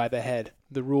led by the head.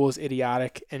 The rule is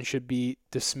idiotic and should be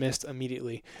dismissed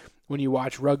immediately. When you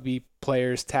watch rugby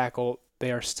players tackle,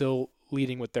 they are still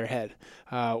leading with their head.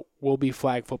 Will be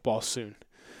flag football soon.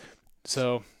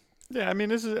 So, yeah, I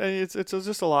mean, it's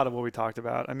just a lot of what we talked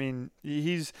about. I mean,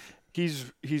 he's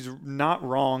not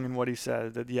wrong in what he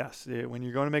said. That yes, when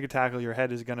you're going to make a tackle, your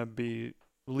head is going to be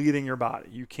leading your body.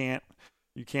 You can't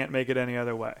make it any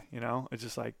other way. You know, it's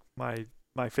just like my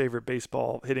my favorite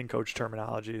baseball hitting coach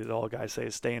terminology that all guys say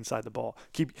is stay inside the ball.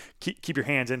 Keep your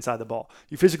hands inside the ball.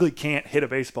 You physically can't hit a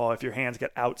baseball if your hands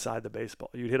get outside the baseball.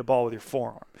 You'd hit a ball with your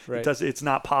forearm. Right. It's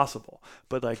not possible.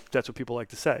 But like that's what people like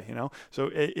to say, you know. So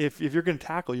if you're going to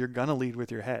tackle, you're going to lead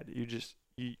with your head.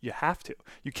 You have to.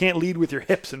 You can't lead with your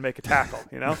hips and make a tackle,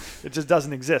 you know? It just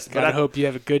doesn't exist. Gotta hope you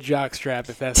have a good jock strap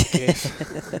if that's the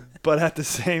case. But at the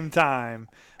same time,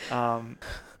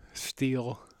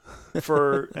 Steel.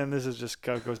 and this is just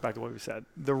goes back to what we said.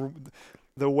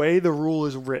 The way the rule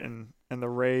is written and the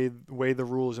way the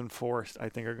rule is enforced, I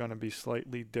think are going to be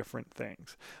slightly different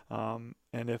things. And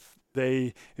if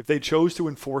they chose to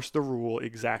enforce the rule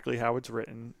exactly how it's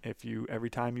written, every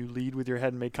time you lead with your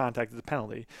head and make contact is a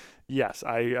penalty, yes,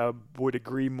 I would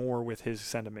agree more with his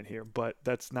sentiment here. But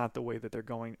that's not the way that they're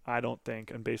going, I don't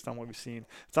think. And based on what we've seen,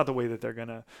 it's not the way that they're going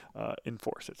to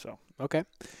enforce it. So okay,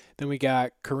 then we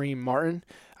got Kareem Martin.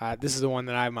 This is the one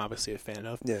that I'm obviously a fan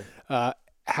of. Yeah.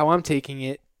 How I'm taking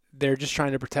it, they're just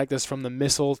trying to protect us from the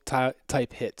missile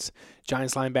type hits.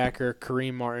 Giants linebacker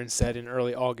Kareem Martin said in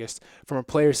early August, from a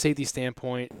player safety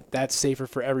standpoint, that's safer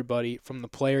for everybody, from the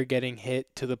player getting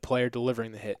hit to the player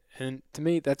delivering the hit. And to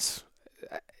me,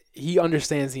 he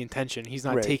understands the intention. He's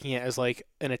not taking it as like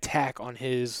an attack on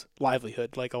his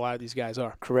livelihood like a lot of these guys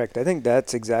are. Correct. I think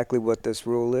that's exactly what this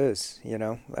rule is, you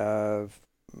know,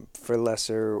 for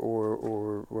lesser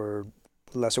or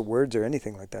lesser words or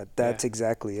anything like that. That's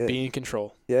exactly it. Be in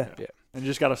control. Yeah. And you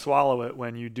just got to swallow it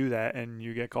when you do that, and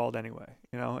you get called anyway.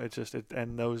 You know, it's just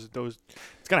and those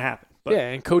it's gonna happen. But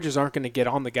and coaches aren't going to get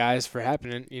on the guys for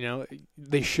happening. You know,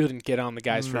 they shouldn't get on the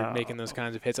guys for making those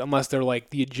kinds of hits unless they're like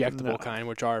the ejectable kind,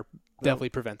 which are definitely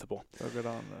preventable. They'll get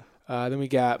on Then we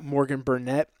got Morgan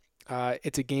Burnett.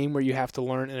 It's a game where you have to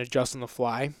learn and adjust on the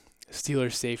fly.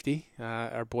 Steelers safety.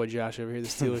 Our boy Josh over here, the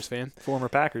Steelers fan. Former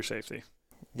Packers safety.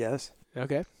 Yes.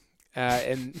 Okay.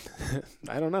 And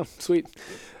I don't know. Sweet.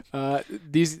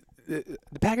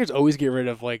 The Packers always get rid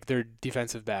of like their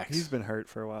defensive backs. He's been hurt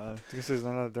for a while.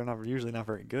 They're not usually not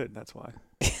very good. That's why.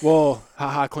 Well,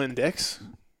 Clinton Dix.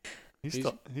 He's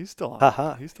still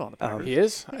on. He's still on the Packers. He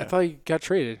is. Yeah. I thought he got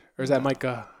traded, or is that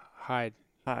Micah Hyde?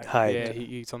 Hyde. Yeah,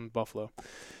 he's on Buffalo.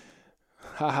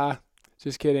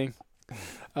 Just kidding.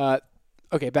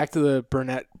 Okay, back to the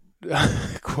Burnett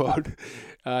quote.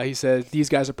 He said, "These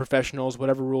guys are professionals.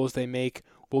 Whatever rules they make,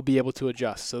 we'll be able to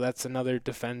adjust." So that's another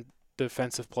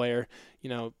defensive player, you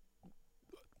know,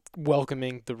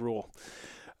 welcoming the rule.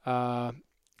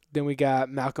 Then we got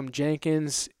Malcolm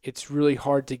Jenkins. It's really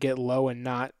hard to get low and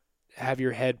not have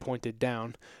your head pointed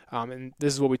down. And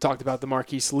this is what we talked about, the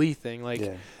Marquise Lee thing.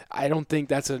 I don't think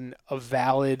that's a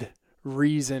valid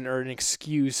reason or an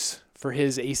excuse for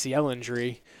his ACL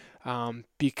injury,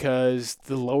 because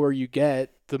the lower you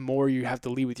get, the more you have to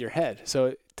lead with your head.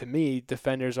 So to me,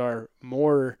 defenders are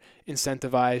more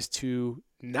incentivized to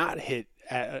not hit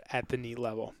at the knee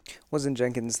level. Wasn't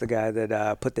Jenkins the guy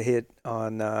that put the hit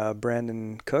on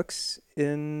Brandon Cooks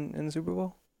in the Super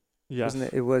Bowl? Yes. Wasn't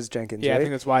it? It was Jenkins, Yeah, right? I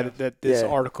think that's why this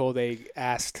article, they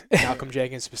asked Malcolm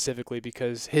Jenkins specifically,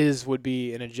 because his would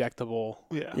be an ejectable.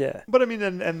 Yeah. But I mean,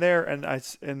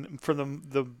 and for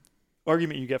the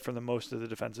argument you get from most of the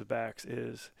defensive backs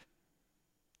is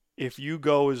if you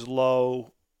go as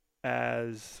low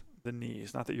as the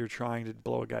knees, not that you're trying to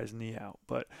blow a guy's knee out,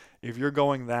 but if you're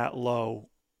going that low,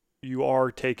 you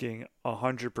are taking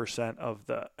 100% of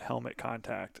the helmet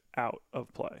contact out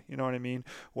of play. You know what I mean?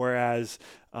 Whereas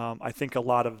I think a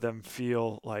lot of them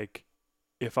feel like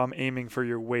if I'm aiming for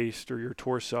your waist or your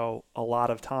torso, a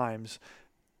lot of times,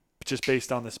 just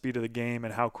based on the speed of the game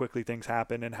and how quickly things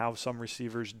happen and how some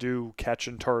receivers do catch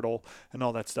and turtle and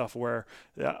all that stuff, where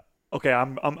okay,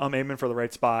 I'm aiming for the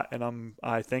right spot and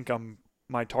I think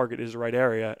my target is the right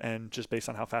area, and just based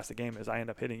on how fast the game is, I end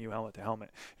up hitting you helmet to helmet.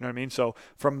 You know what I mean? So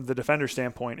from the defender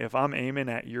standpoint, if I'm aiming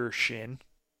at your shin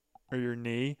or your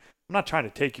knee, I'm not trying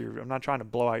to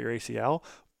blow out your ACL,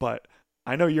 but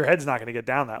I know your head's not going to get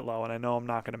down that low, and I know I'm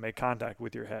not going to make contact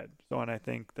with your head. So, and I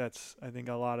think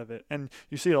a lot of it, and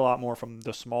you see it a lot more from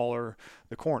the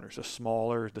corners,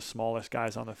 the smallest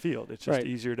guys on the field. It's just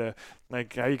easier to,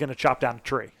 like, how are you going to chop down a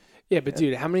tree? Yeah, but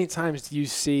dude, how many times do you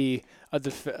see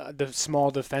the small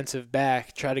defensive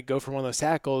back try to go for one of those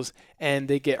tackles and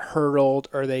they get hurtled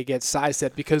or they get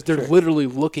sidestepped because they're literally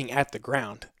looking at the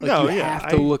ground? You have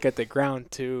to look at the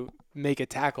ground to make a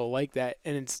tackle like that,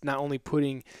 and it's not only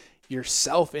putting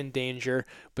yourself in danger,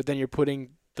 but then you're putting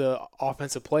the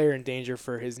offensive player in danger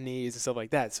for his knees and stuff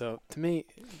like that. So to me,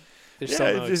 there's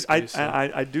no excuse.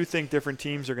 I do think different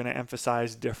teams are going to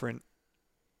emphasize different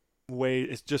ways.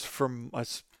 It's just from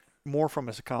us more from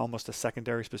almost a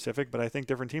secondary specific, but I think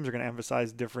different teams are going to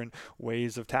emphasize different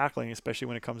ways of tackling, especially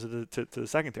when it comes to the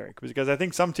secondary. Because I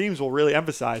think some teams will really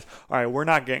emphasize, all right, we're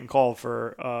not getting called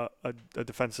for a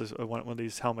defensive one of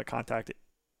these helmet contact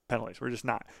penalties. We're just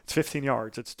not. It's 15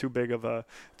 yards. It's too big of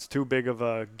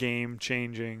a game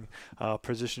changing,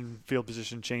 field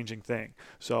position changing thing.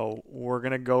 So we're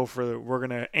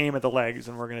gonna aim at the legs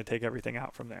and we're gonna take everything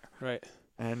out from there. Right.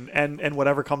 And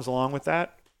whatever comes along with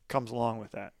that comes along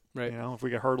with that. Right. You know, if we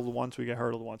get hurdled once, we get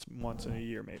hurdled once in a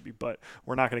year maybe, but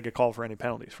we're not going to get called for any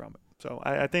penalties from it. So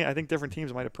I think different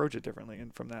teams might approach it differently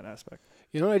from that aspect.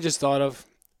 You know what I just thought of?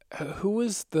 Who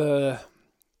was the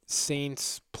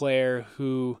Saints player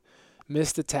who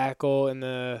missed the tackle in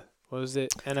the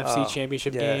NFC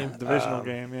Championship game? Divisional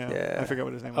game, yeah. I forget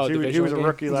what his name was. Oh, he was a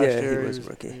rookie last year. He was a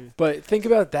rookie. But think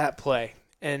about that play.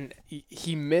 And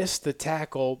he missed the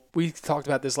tackle. We talked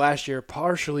about this last year,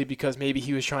 partially because maybe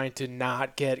he was trying to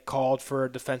not get called for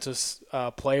a defensive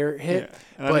player hit. Yeah.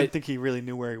 And I didn't think he really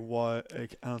knew where he was. I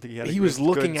don't think he had. He was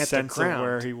looking at the ground. Of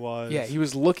where he was. Yeah, he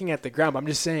was looking at the ground. But I'm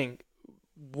just saying,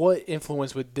 what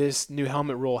influence would this new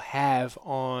helmet rule have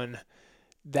on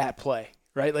that play?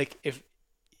 Right, like if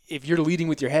you're leading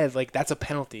with your head, like that's a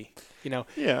penalty. You know.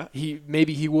 Yeah.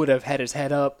 He would have had his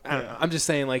head up. I don't know. I'm just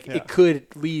saying, like it could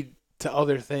lead to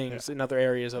other things in other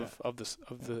areas of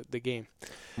the game.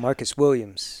 Marcus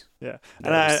Williams. Yeah,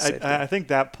 and I think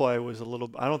that play was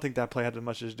I don't think that play had as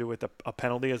much to do with a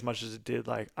penalty as much as it did.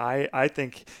 Like I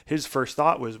think his first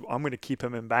thought was, I'm going to keep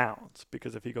him in bounds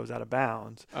because if he goes out of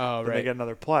bounds, then they get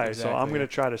another play. Exactly, so I'm going to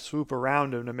try to swoop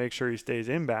around him to make sure he stays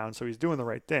in bounds. So he's doing the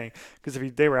right thing. Because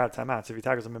they were out of timeouts, if he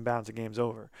tackles him in bounds, the game's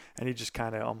over. And he just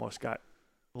kind of almost got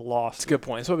lost. It's a good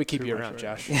point. That's why we keep you around,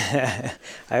 Josh.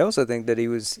 I also think that he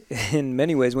was, in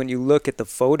many ways, when you look at the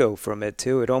photo from it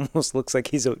too, it almost looks like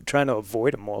he's trying to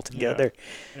avoid him altogether.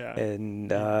 Yeah.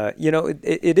 And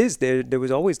it is there. There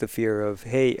was always the fear of,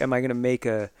 hey, am I going to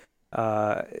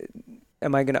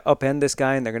upend this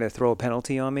guy and they're going to throw a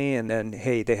penalty on me? And then,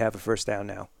 hey, they have a first down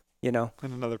now. You know.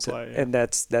 And another play. And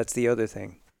that's the other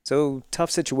thing. So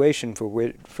tough situation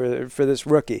for this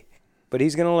rookie, but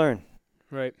he's going to learn.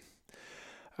 Right.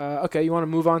 Okay, you want to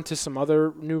move on to some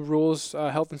other new rules,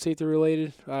 health and safety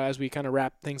related, as we kind of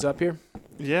wrap things up here?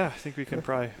 Yeah, I think we can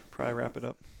probably wrap it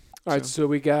up. All right, so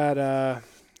we got a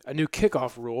new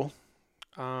kickoff rule.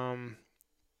 You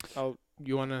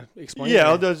want to explain? Yeah,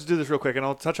 I'll just do this real quick, and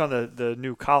I'll touch on the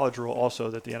new college rule also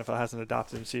that the NFL hasn't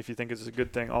adopted and see if you think it's a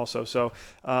good thing also. So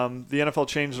the NFL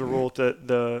changed the rule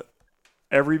to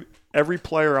every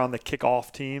player on the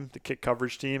kickoff team, the kick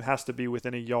coverage team, has to be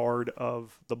within a yard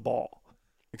of the ball.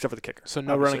 Except for the kicker. So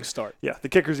no running start. Yeah, the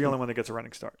kicker's the only one that gets a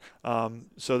running start.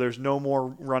 So there's no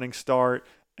more running start,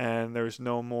 and there's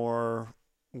no more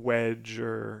wedge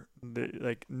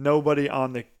nobody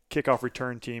on the kickoff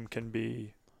return team can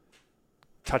be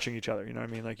touching each other. You know what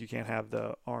I mean? Like you can't have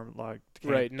the arm wedge. You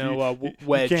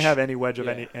can't have any wedge of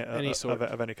any sort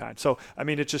of any kind. So I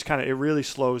mean, it just kind of it really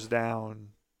slows down.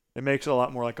 It makes it a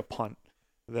lot more like a punt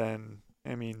than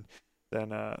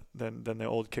the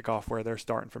old kickoff where they're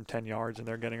starting from 10 yards and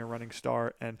they're getting a running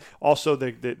start. And also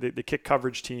the kick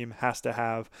coverage team has to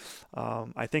have,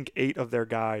 I think, 8 of their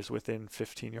guys within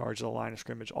 15 yards of the line of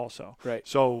scrimmage also. Right.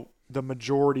 So the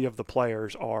majority of the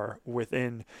players are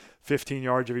within 15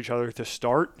 yards of each other to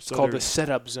start. It's called the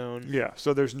setup zone. Yeah.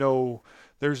 So there's no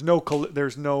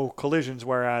collisions,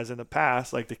 whereas in the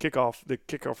past, like the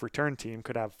kickoff return team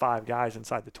could have 5 guys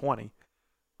inside the 20.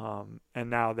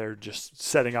 And now they're just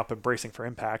setting up and bracing for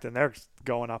impact, and they're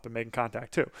going up and making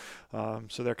contact too.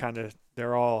 So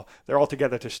they're all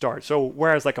together to start. So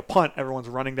whereas like a punt, everyone's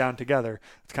running down together.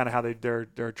 It's kind of how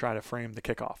they're trying to frame the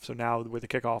kickoff. So now with the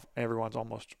kickoff, everyone's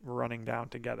almost running down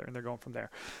together, and they're going from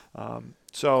there.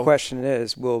 So question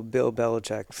is, will Bill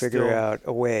Belichick figure out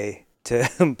a way to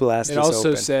blast it this also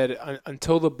open? said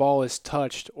until the ball is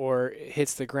touched or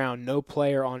hits the ground, no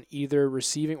player on either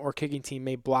receiving or kicking team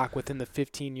may block within the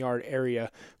 15-yard area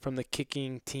from the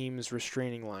kicking team's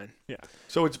restraining line. Yeah.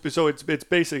 So it's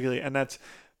basically, and that's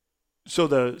so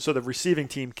the receiving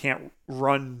team can't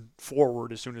run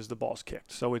forward as soon as the ball's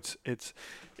kicked. So it's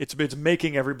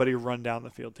making everybody run down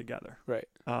the field together. Right.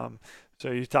 So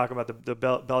you talk about the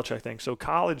Belichick thing. So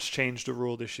college changed the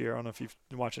rule this year. I don't know if you've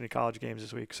watched any college games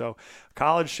this week. So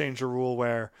college changed the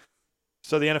rule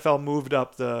so the NFL moved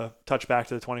up the touchback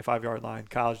to the 25-yard line.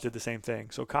 College did the same thing.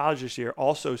 So college this year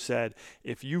also said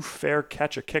if you fair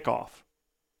catch a kickoff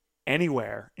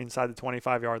anywhere inside the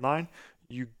 25-yard line,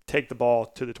 you take the ball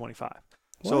to the 25.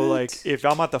 What? So like if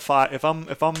I'm at the 5, if I'm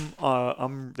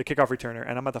the kickoff returner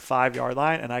and I'm at the 5-yard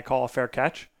line and I call a fair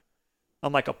catch,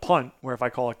 unlike a punt where if I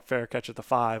call a fair catch at the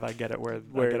 5, I get it where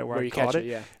I caught it.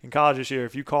 Yeah. In college this year,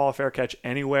 if you call a fair catch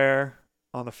anywhere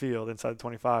on the field inside the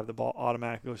 25, the ball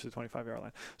automatically goes to the 25-yard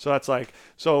line. So that's like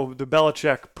the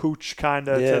Belichick pooch kind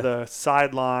of to the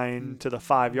sideline to the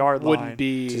 5-yard line wouldn't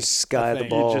be just sky the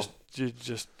ball. You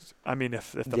just I mean,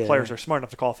 if the players are smart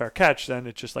enough to call a fair catch, then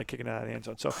it's just like kicking it out of the end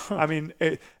zone. So I mean,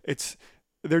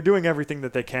 they're doing everything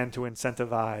that they can to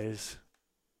incentivize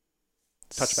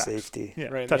touchbacks. Safety. Yeah,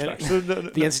 right. touchbacks.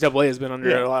 The NCAA has been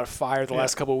under a lot of fire the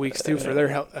last couple of weeks too for their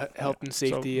health and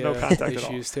safety no contact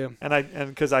issues too. And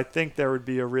because I think there would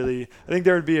be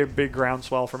a big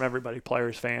groundswell from everybody,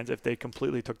 players, fans, if they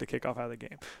completely took the kickoff out of the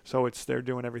game. So they're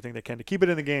doing everything they can to keep it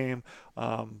in the game,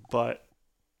 but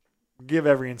give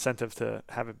every incentive to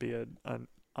have it be a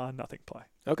nothing play.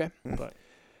 Okay. But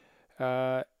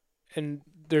and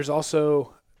there's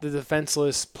also the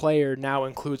defenseless player now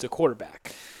includes a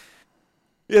quarterback.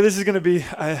 Yeah, this is going to be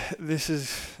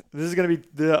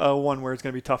the one where it's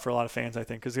going to be tough for a lot of fans, I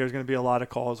think, because there's going to be a lot of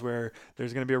calls where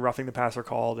there's going to be a roughing the passer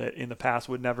call that in the past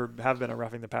would never have been a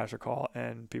roughing the passer call,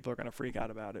 and people are going to freak out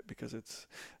about it because it's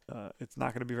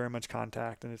not going to be very much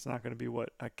contact, and it's not going to be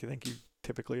what I think you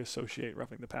typically associate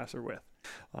roughing the passer with.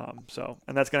 And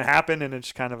that's going to happen, and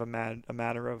it's kind of a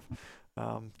matter of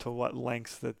to what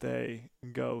lengths that they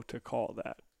go to call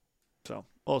that. So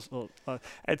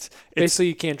it's basically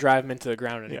you can't drive them into the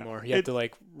ground anymore. You have to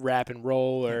like wrap and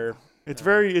roll or. It's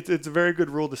a very good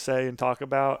rule to say and talk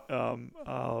about.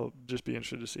 I'll just be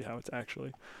interested to see how it's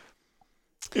actually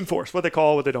enforced, what they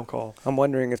call, what they don't call. I'm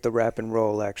wondering if the wrap and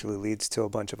roll actually leads to a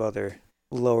bunch of other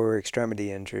lower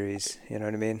extremity injuries. You know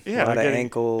what I mean? Yeah, a lot of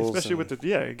ankles, especially with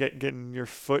getting your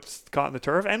foot caught in the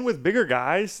turf, and with bigger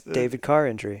guys. David Carr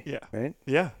injury. Yeah. Right.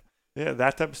 Yeah,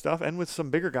 that type of stuff, and with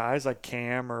some bigger guys like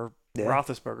Cam or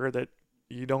Roethlisberger that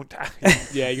you don't tackle.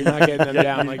 Yeah, you're not getting them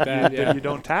down like that. Yeah, you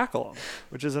don't tackle them,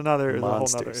 which is a whole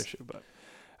other issue. But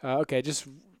okay, just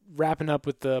wrapping up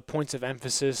with the points of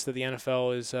emphasis that the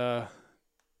NFL is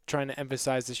trying to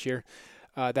emphasize this year.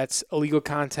 That's illegal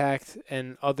contact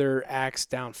and other acts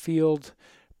downfield,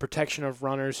 protection of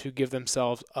runners who give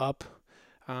themselves up,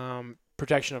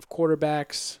 protection of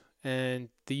quarterbacks, and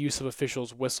the use of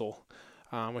officials' whistle,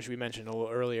 which we mentioned a little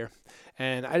earlier.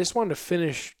 And I just wanted to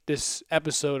finish this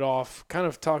episode off kind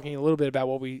of talking a little bit about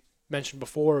what we mentioned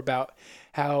before about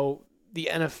how the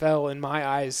NFL, in my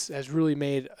eyes, has really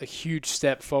made a huge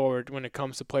step forward when it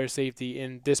comes to player safety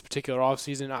in this particular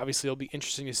offseason. Obviously, it'll be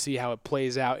interesting to see how it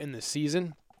plays out in the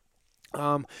season.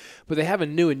 But they have a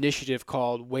new initiative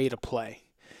called Way to Play.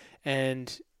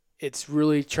 And it's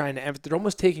really trying to – they're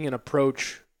almost taking an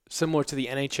approach similar to the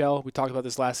NHL. We talked about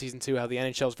this last season too, how the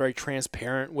NHL is very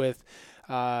transparent with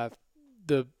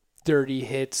the dirty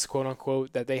hits, quote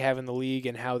unquote, that they have in the league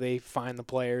and how they find the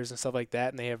players and stuff like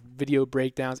that. And they have video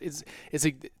breakdowns.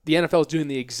 The NFL is doing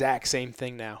the exact same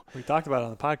thing now. We talked about it on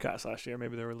the podcast last year.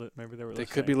 Maybe they were listening. They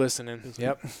could be listening.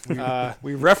 Yep.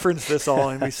 We referenced this all,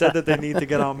 and we said that they need to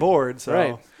get on board. So.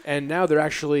 Right. And now they're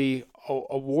actually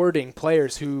awarding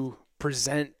players who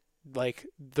present like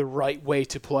the right way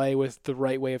to play with the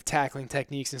right way of tackling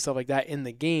techniques and stuff like that in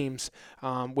the games,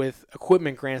 with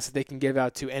equipment grants that they can give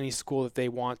out to any school that they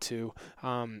want to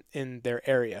in their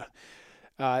area.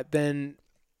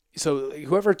 So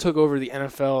whoever took over the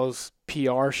NFL's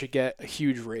PR should get a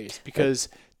huge raise, because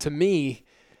to me,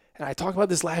 and I talked about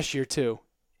this last year too,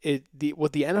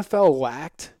 what the NFL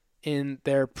lacked in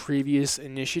their previous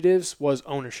initiatives was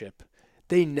ownership.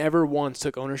 They never once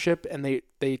took ownership, and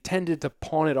they tended to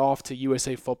pawn it off to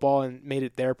USA Football and made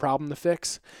it their problem to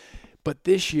fix. But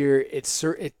this year,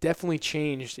 it definitely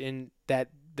changed in that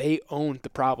they owned the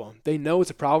problem. They know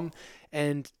it's a problem,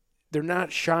 and they're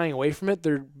not shying away from it.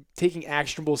 They're taking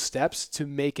actionable steps to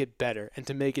make it better and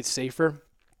to make it safer,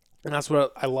 and that's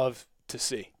what I love to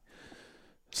see.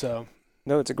 So.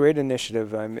 No, it's a great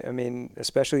initiative. I mean,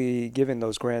 especially giving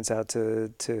those grants out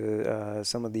to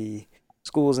some of the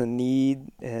schools in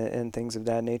need and things of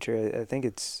that nature. I think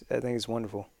it's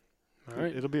wonderful. All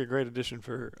right, it'll be a great addition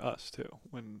for us too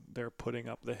when they're putting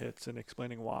up the hits and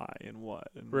explaining why and what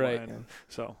and when. Yeah.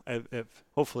 So if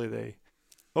hopefully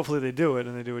they do it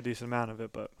and they do a decent amount of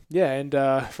it. But yeah, and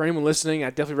for anyone listening,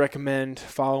 I definitely recommend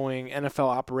following NFL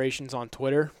Operations on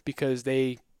Twitter, because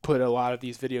they put a lot of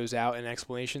these videos out and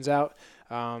explanations out,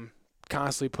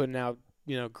 constantly putting out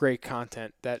great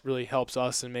content that really helps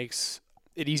us and makes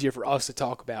it easier for us to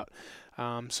talk about.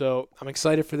 So I'm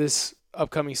excited for this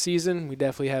upcoming season. We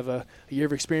definitely have a year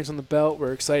of experience on the belt.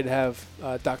 We're excited to have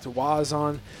Dr. Waz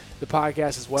on the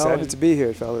podcast as well. Excited to be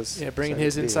here, fellas. Yeah, bringing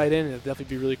his insight in. It'll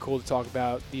definitely be really cool to talk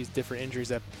about these different injuries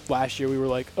that last year we were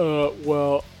like,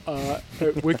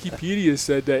 Wikipedia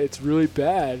said that it's really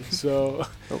bad. So,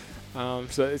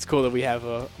 so it's cool that we have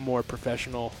a more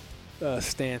professional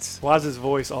stance. Waz's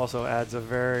voice also adds a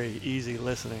very easy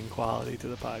listening quality to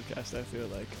the podcast, I feel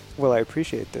like. Well, I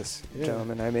appreciate this,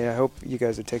 gentlemen. I mean, I hope you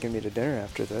guys are taking me to dinner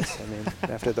after this. I mean,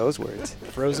 after those words.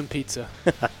 Frozen pizza.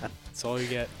 That's all you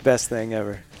get. Best thing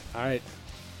ever. All right.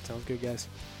 Sounds good, guys.